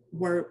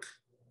work,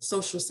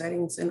 social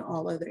settings, and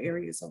all other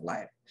areas of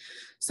life.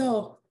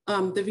 So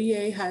the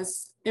VA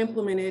has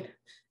implemented,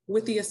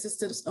 with the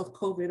assistance of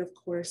COVID, of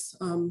course,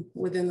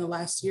 within the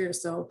last year or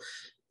so,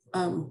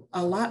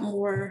 a lot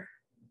more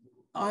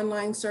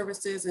online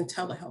services and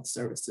telehealth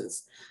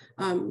services.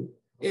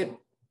 It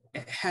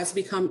has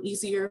become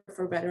easier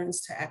for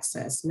veterans to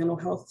access mental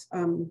health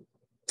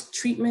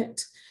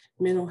treatment,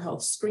 mental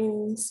health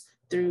screenings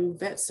through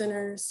vet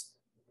centers,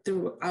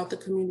 throughout the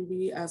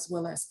community, as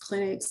well as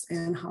clinics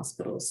and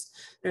hospitals.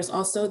 There's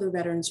also the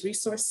Veterans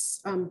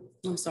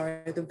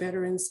the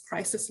Veterans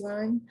Crisis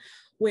Line,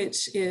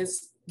 which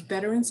is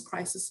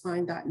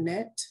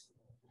veteranscrisisline.net.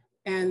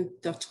 And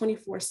the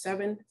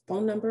 24/7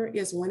 phone number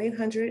is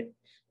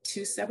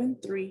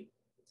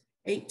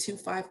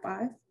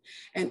 1-800-273-8255.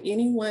 And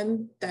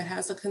anyone that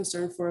has a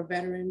concern for a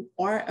veteran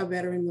or a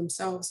veteran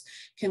themselves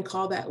can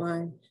call that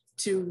line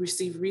to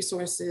receive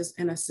resources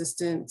and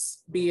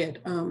assistance, be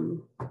it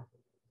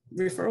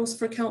referrals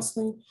for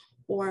counseling,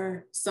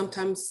 or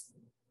sometimes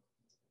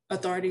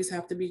authorities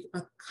have to be,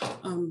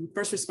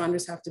 first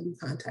responders have to be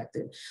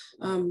contacted,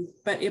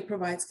 but it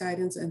provides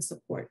guidance and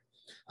support.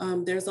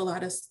 There's a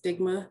lot of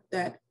stigma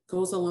that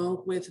goes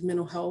along with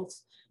mental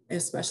health,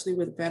 especially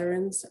with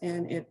veterans,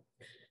 and it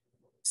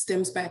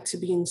stems back to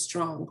being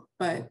strong,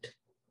 but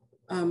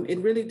it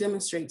really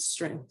demonstrates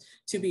strength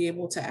to be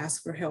able to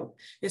ask for help,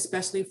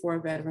 especially for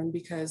a veteran,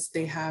 because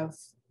they have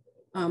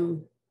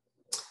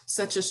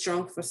such a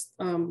strong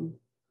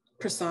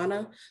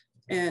persona,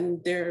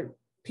 and their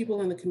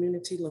people in the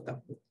community look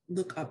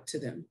up to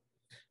them.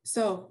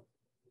 So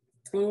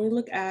when we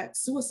look at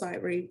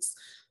suicide rates,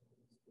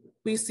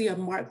 we see a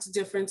marked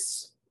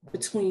difference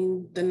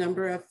between the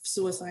number of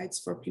suicides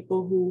for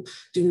people who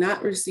do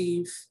not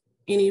receive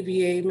any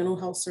VA mental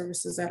health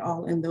services at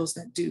all and those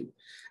that do.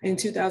 In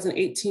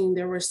 2018,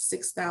 there were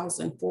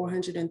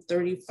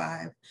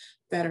 6,435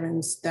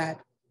 veterans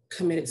that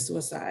committed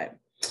suicide.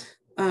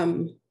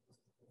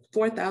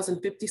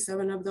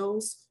 4,057 of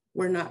those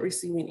were not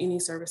receiving any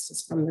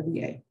services from the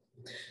VA.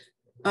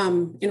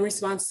 In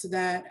response to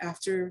that,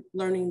 after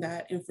learning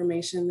that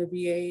information, the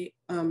VA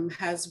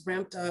has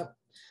ramped up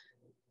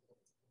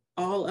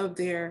all of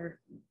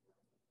their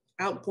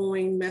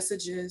outgoing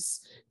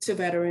messages to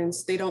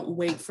veterans. They don't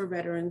wait for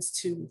veterans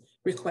to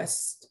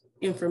request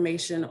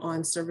information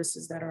on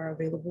services that are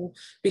available,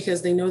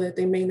 because they know that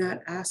they may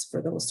not ask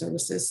for those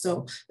services.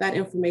 So that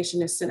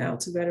information is sent out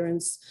to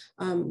veterans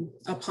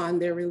upon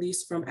their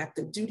release from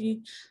active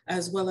duty,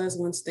 as well as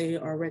once they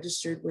are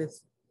registered with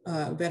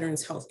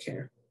Veterans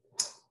Healthcare.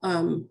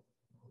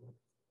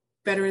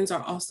 Veterans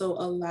are also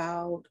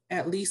allowed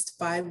at least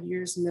 5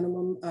 years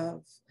minimum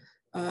of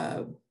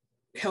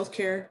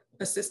healthcare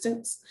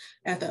assistance.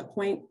 At that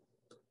point,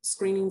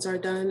 screenings are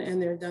done, and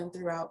they're done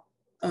throughout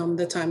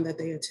the time that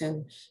they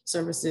attend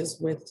services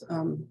with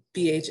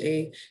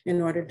VHA,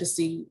 in order to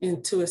see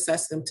and to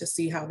assess them, to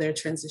see how their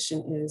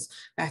transition is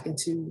back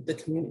into the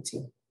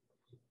community.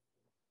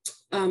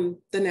 The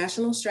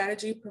National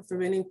Strategy for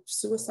Preventing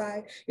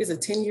Suicide is a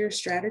 10-year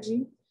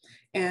strategy,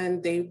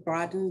 and they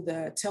broadened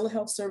the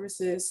telehealth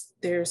services.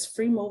 There's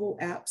free mobile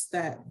apps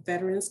that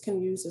veterans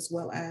can use, as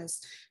well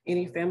as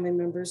any family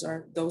members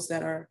or those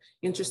that are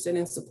interested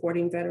in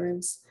supporting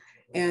veterans.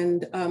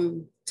 And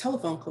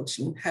telephone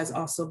coaching has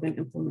also been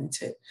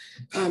implemented.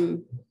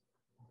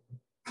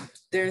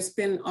 There's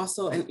been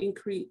also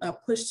a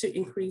push to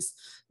increase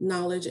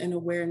knowledge and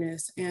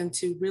awareness, and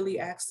to really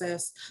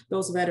access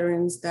those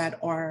veterans that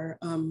are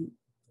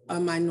a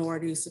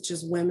minority, such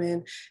as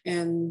women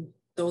and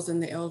those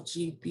in the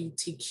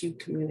LGBTQ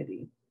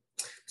community.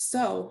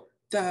 So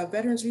the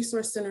Veterans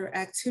Resource Center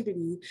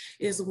activity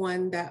is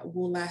one that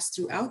will last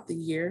throughout the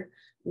year.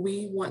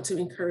 We want to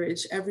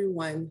encourage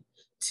everyone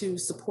to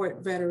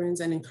support veterans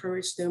and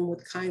encourage them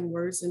with kind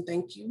words and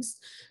thank yous.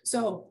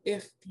 So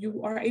if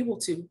you are able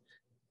to,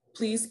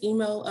 please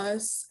email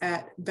us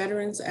at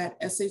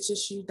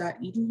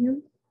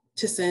veterans@shsu.edu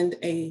to send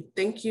a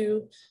thank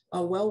you,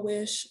 a well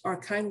wish, or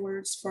kind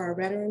words for our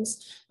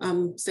veterans.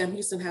 Sam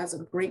Houston has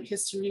a great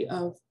history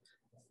of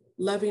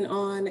loving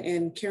on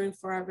and caring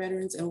for our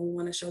veterans, and we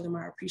want to show them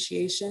our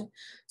appreciation.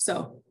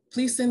 So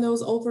please send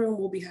those over, and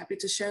we'll be happy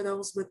to share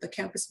those with the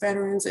campus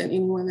veterans and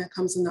anyone that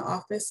comes in the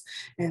office.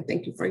 And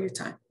thank you for your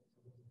time.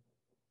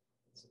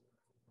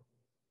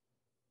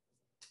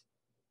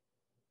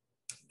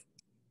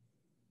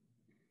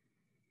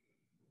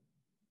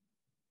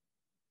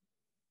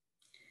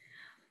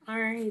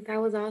 All right,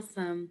 that was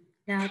awesome.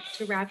 Now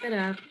to wrap it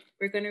up,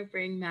 we're going to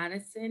bring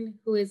Madison,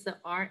 who is the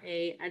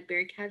RA at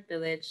Bearcat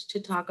Village, to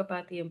talk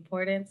about the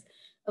importance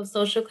of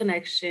social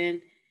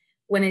connection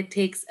when it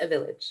takes a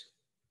village.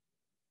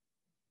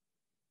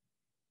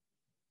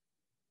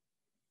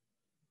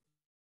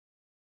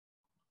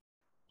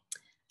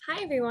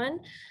 Hi, everyone.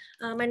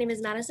 My name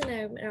is Madison.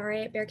 I'm an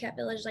RA at Bearcat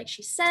Village, like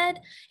she said.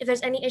 If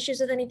there's any issues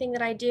with anything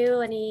that I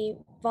do, any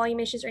volume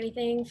issues or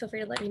anything, feel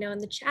free to let me know in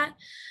the chat.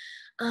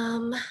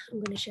 I'm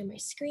going to share my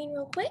screen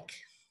real quick.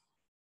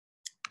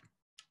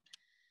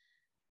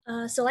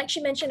 So like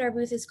she mentioned, our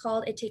booth is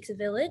called It Takes a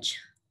Village,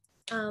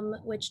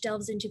 which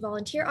delves into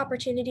volunteer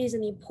opportunities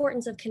and the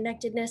importance of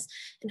connectedness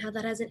and how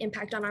that has an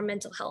impact on our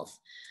mental health.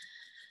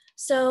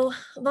 So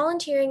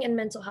volunteering and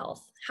mental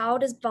health, how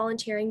does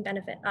volunteering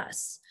benefit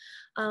us?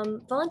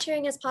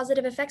 Volunteering has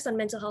positive effects on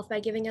mental health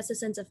by giving us a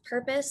sense of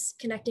purpose,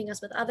 connecting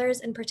us with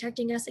others, and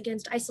protecting us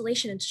against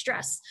isolation and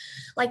stress.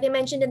 Like they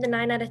mentioned in the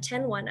 9 out of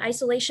 10 one,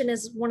 isolation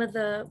is one of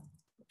the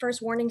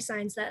first warning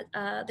signs that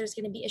there's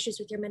going to be issues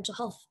with your mental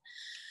health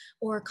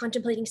or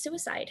contemplating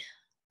suicide.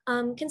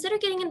 Consider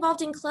getting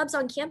involved in clubs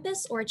on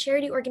campus or a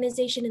charity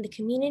organization in the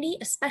community,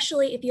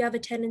 especially if you have a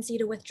tendency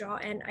to withdraw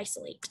and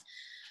isolate.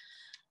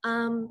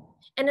 And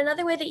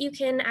another way that you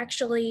can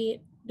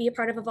actually be a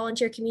part of a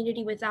volunteer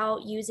community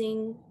without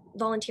using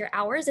volunteer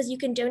hours is you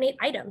can donate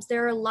items.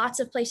 There are lots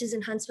of places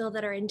in Huntsville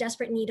that are in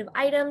desperate need of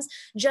items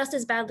just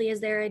as badly as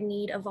they're in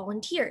need of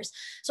volunteers.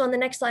 So on the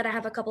next slide, I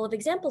have a couple of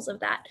examples of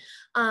that.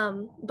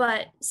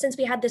 But since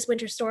we had this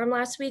winter storm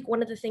last week,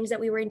 one of the things that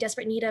we were in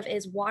desperate need of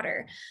is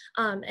water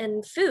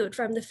and food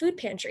from the food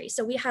pantry.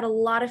 So we had a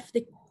lot of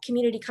the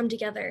community come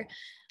together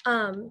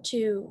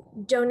to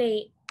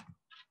donate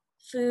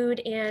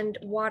food and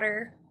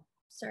water.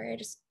 Sorry, I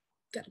just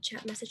got a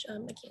chat message. I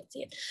can't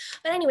see it.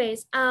 But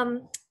anyways,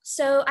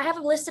 so I have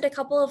listed a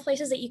couple of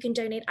places that you can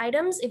donate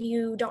items if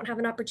you don't have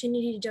an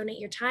opportunity to donate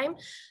your time.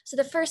 So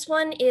the first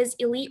one is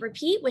Elite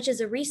Repeat, which is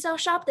a resale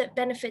shop that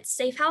benefits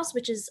Safe House,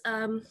 which is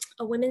a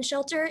women's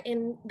shelter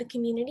in the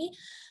community.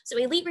 So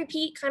Elite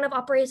Repeat kind of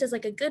operates as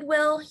like a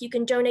Goodwill. You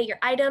can donate your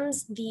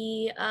items.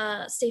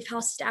 The Safe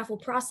House staff will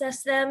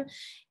process them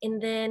and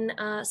then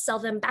sell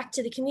them back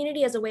to the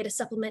community as a way to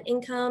supplement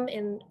income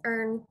and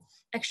earn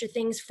extra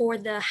things for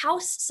the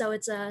house. So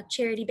it's a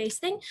charity-based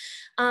thing.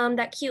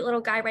 That cute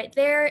little guy right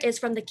there is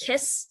from the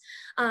KISS,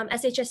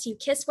 SHSU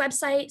KISS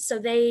website. So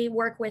they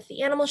work with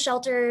the animal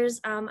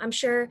shelters. I'm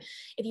sure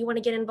if you want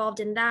to get involved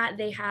in that,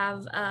 they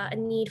have a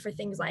need for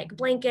things like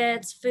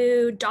blankets,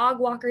 food, dog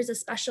walkers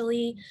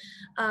especially,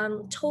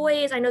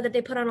 toys. I know that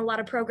they put on a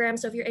lot of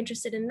programs. So if you're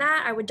interested in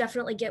that, I would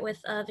definitely get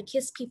with the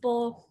KISS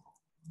people.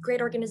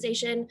 Great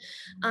organization.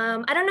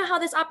 I don't know how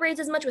this operates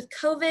as much with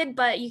COVID,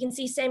 but you can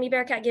see Sammy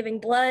Bearcat giving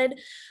blood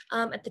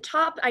at the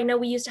top. I know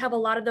we used to have a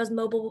lot of those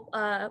mobile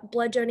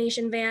blood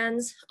donation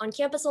vans on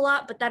campus a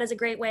lot, but that is a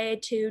great way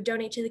to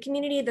donate to the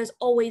community. There's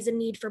always a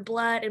need for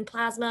blood and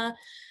plasma,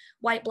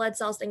 white blood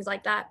cells, things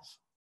like that.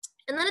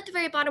 And then at the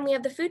very bottom, we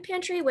have the food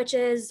pantry, which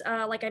is,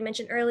 like I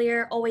mentioned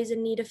earlier, always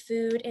in need of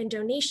food and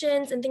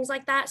donations and things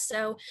like that.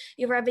 So if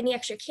you ever have any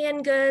extra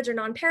canned goods or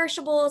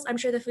non-perishables, I'm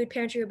sure the food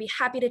pantry would be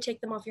happy to take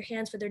them off your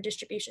hands for their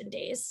distribution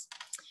days.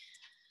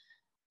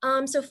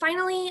 So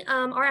finally,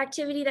 our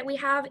activity that we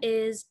have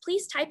is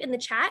please type in the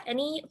chat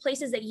any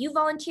places that you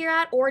volunteer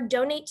at or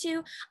donate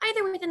to,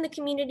 either within the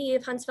community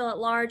of Huntsville at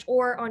large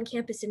or on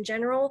campus in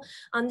general.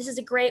 This is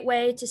a great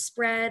way to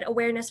spread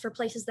awareness for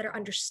places that are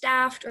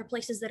understaffed or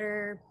places that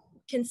are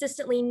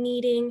consistently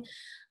needing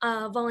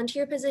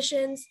volunteer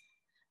positions.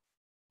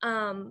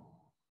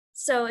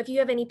 So if you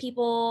have any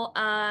people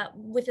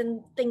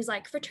within things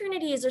like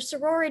fraternities or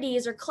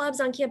sororities or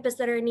clubs on campus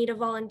that are in need of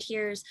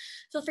volunteers,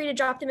 feel free to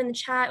drop them in the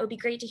chat. It would be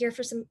great to hear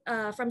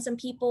from some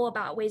people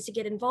about ways to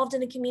get involved in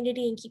the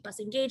community and keep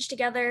us engaged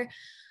together.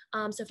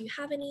 So if you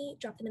have any,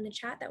 drop them in the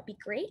chat, that would be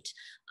great.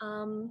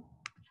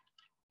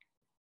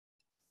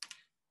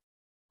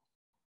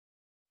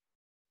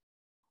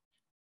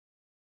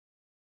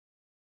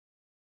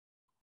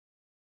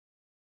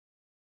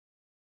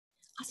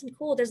 Awesome,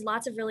 cool. There's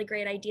lots of really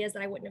great ideas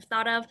that I wouldn't have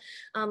thought of,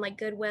 like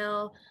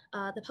Goodwill,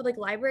 the public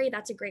library,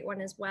 that's a great one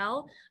as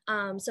well.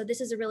 So this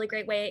is a really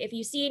great way. If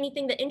you see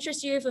anything that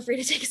interests you, feel free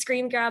to take a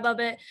screen grab of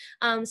it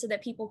so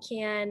that people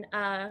can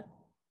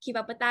keep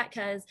up with that,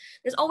 because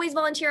there's always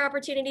volunteer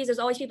opportunities. There's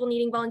always people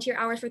needing volunteer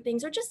hours for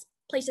things, or just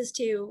places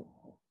to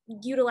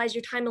utilize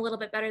your time a little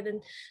bit better than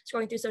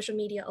scrolling through social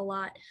media a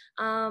lot.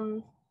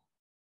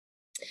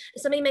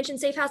 Somebody mentioned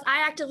Safe House.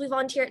 I actively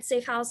volunteer at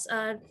Safe House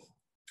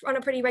on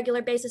a pretty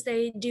regular basis.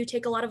 They do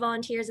take a lot of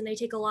volunteers and they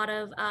take a lot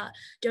of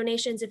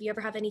donations if you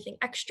ever have anything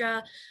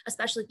extra,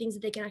 especially things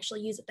that they can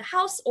actually use at the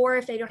house, or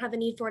if they don't have a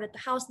need for it at the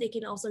house, they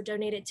can also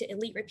donate it to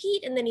Elite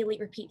Repeat, and then Elite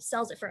Repeat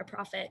sells it for a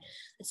profit.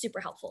 It's super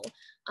helpful.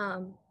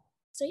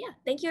 So yeah,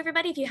 thank you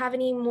everybody. If you have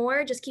any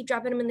more, just keep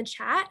dropping them in the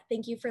chat.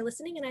 Thank you for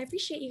listening, and I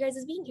appreciate you guys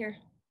as being here.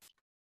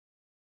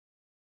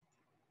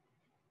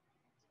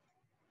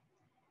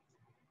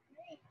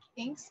 Great,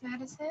 thanks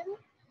Madison.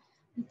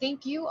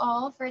 Thank you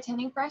all for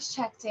attending Fresh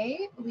Check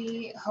Day.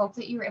 We hope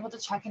that you were able to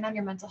check in on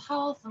your mental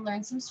health and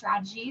learn some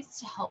strategies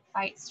to help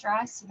fight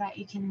stress so that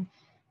you can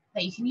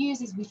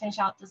use as we finish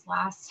out this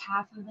last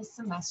half of the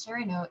semester.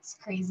 I know it's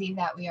crazy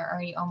that we are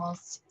already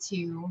almost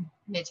to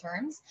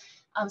midterms.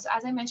 So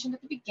as I mentioned at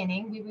the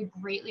beginning, we would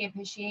greatly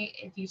appreciate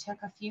if you took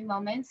a few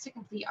moments to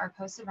complete our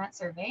post-event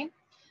survey.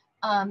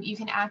 You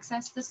can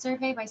access the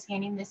survey by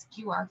scanning this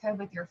QR code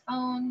with your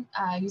phone,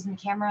 using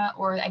the camera,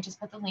 or I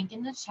just put the link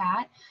in the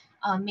chat.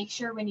 Make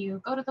sure when you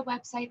go to the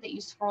website that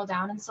you scroll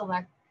down and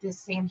select the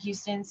Sam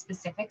Houston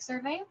specific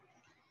survey.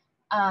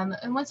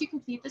 And once you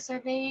complete the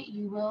survey,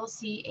 you will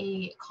see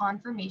a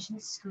confirmation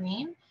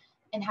screen,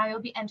 and how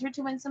you'll be entered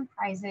to win some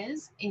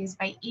prizes is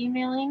by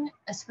emailing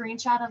a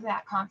screenshot of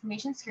that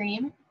confirmation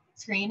screen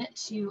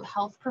to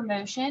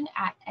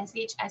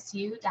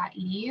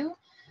healthpromotion@shsu.edu.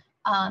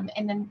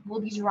 And then we'll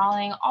be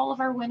drawing all of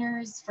our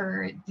winners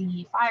for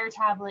the Fire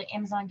tablet,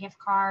 Amazon gift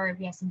card.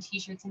 We have some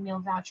t-shirts and meal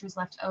vouchers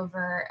left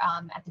over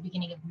at the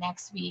beginning of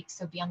next week.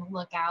 So be on the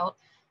lookout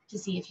to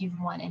see if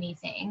you've won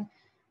anything.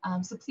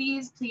 So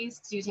please do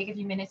take a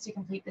few minutes to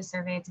complete the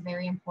survey. It's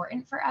very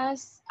important for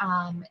us.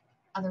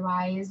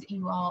 Otherwise,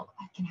 you all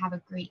can have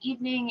a great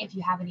evening. If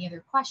you have any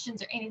other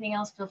questions or anything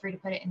else, feel free to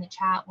put it in the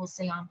chat. We'll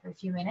stay on for a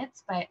few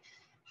minutes, but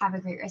have a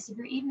great rest of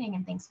your evening,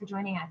 and thanks for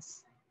joining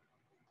us.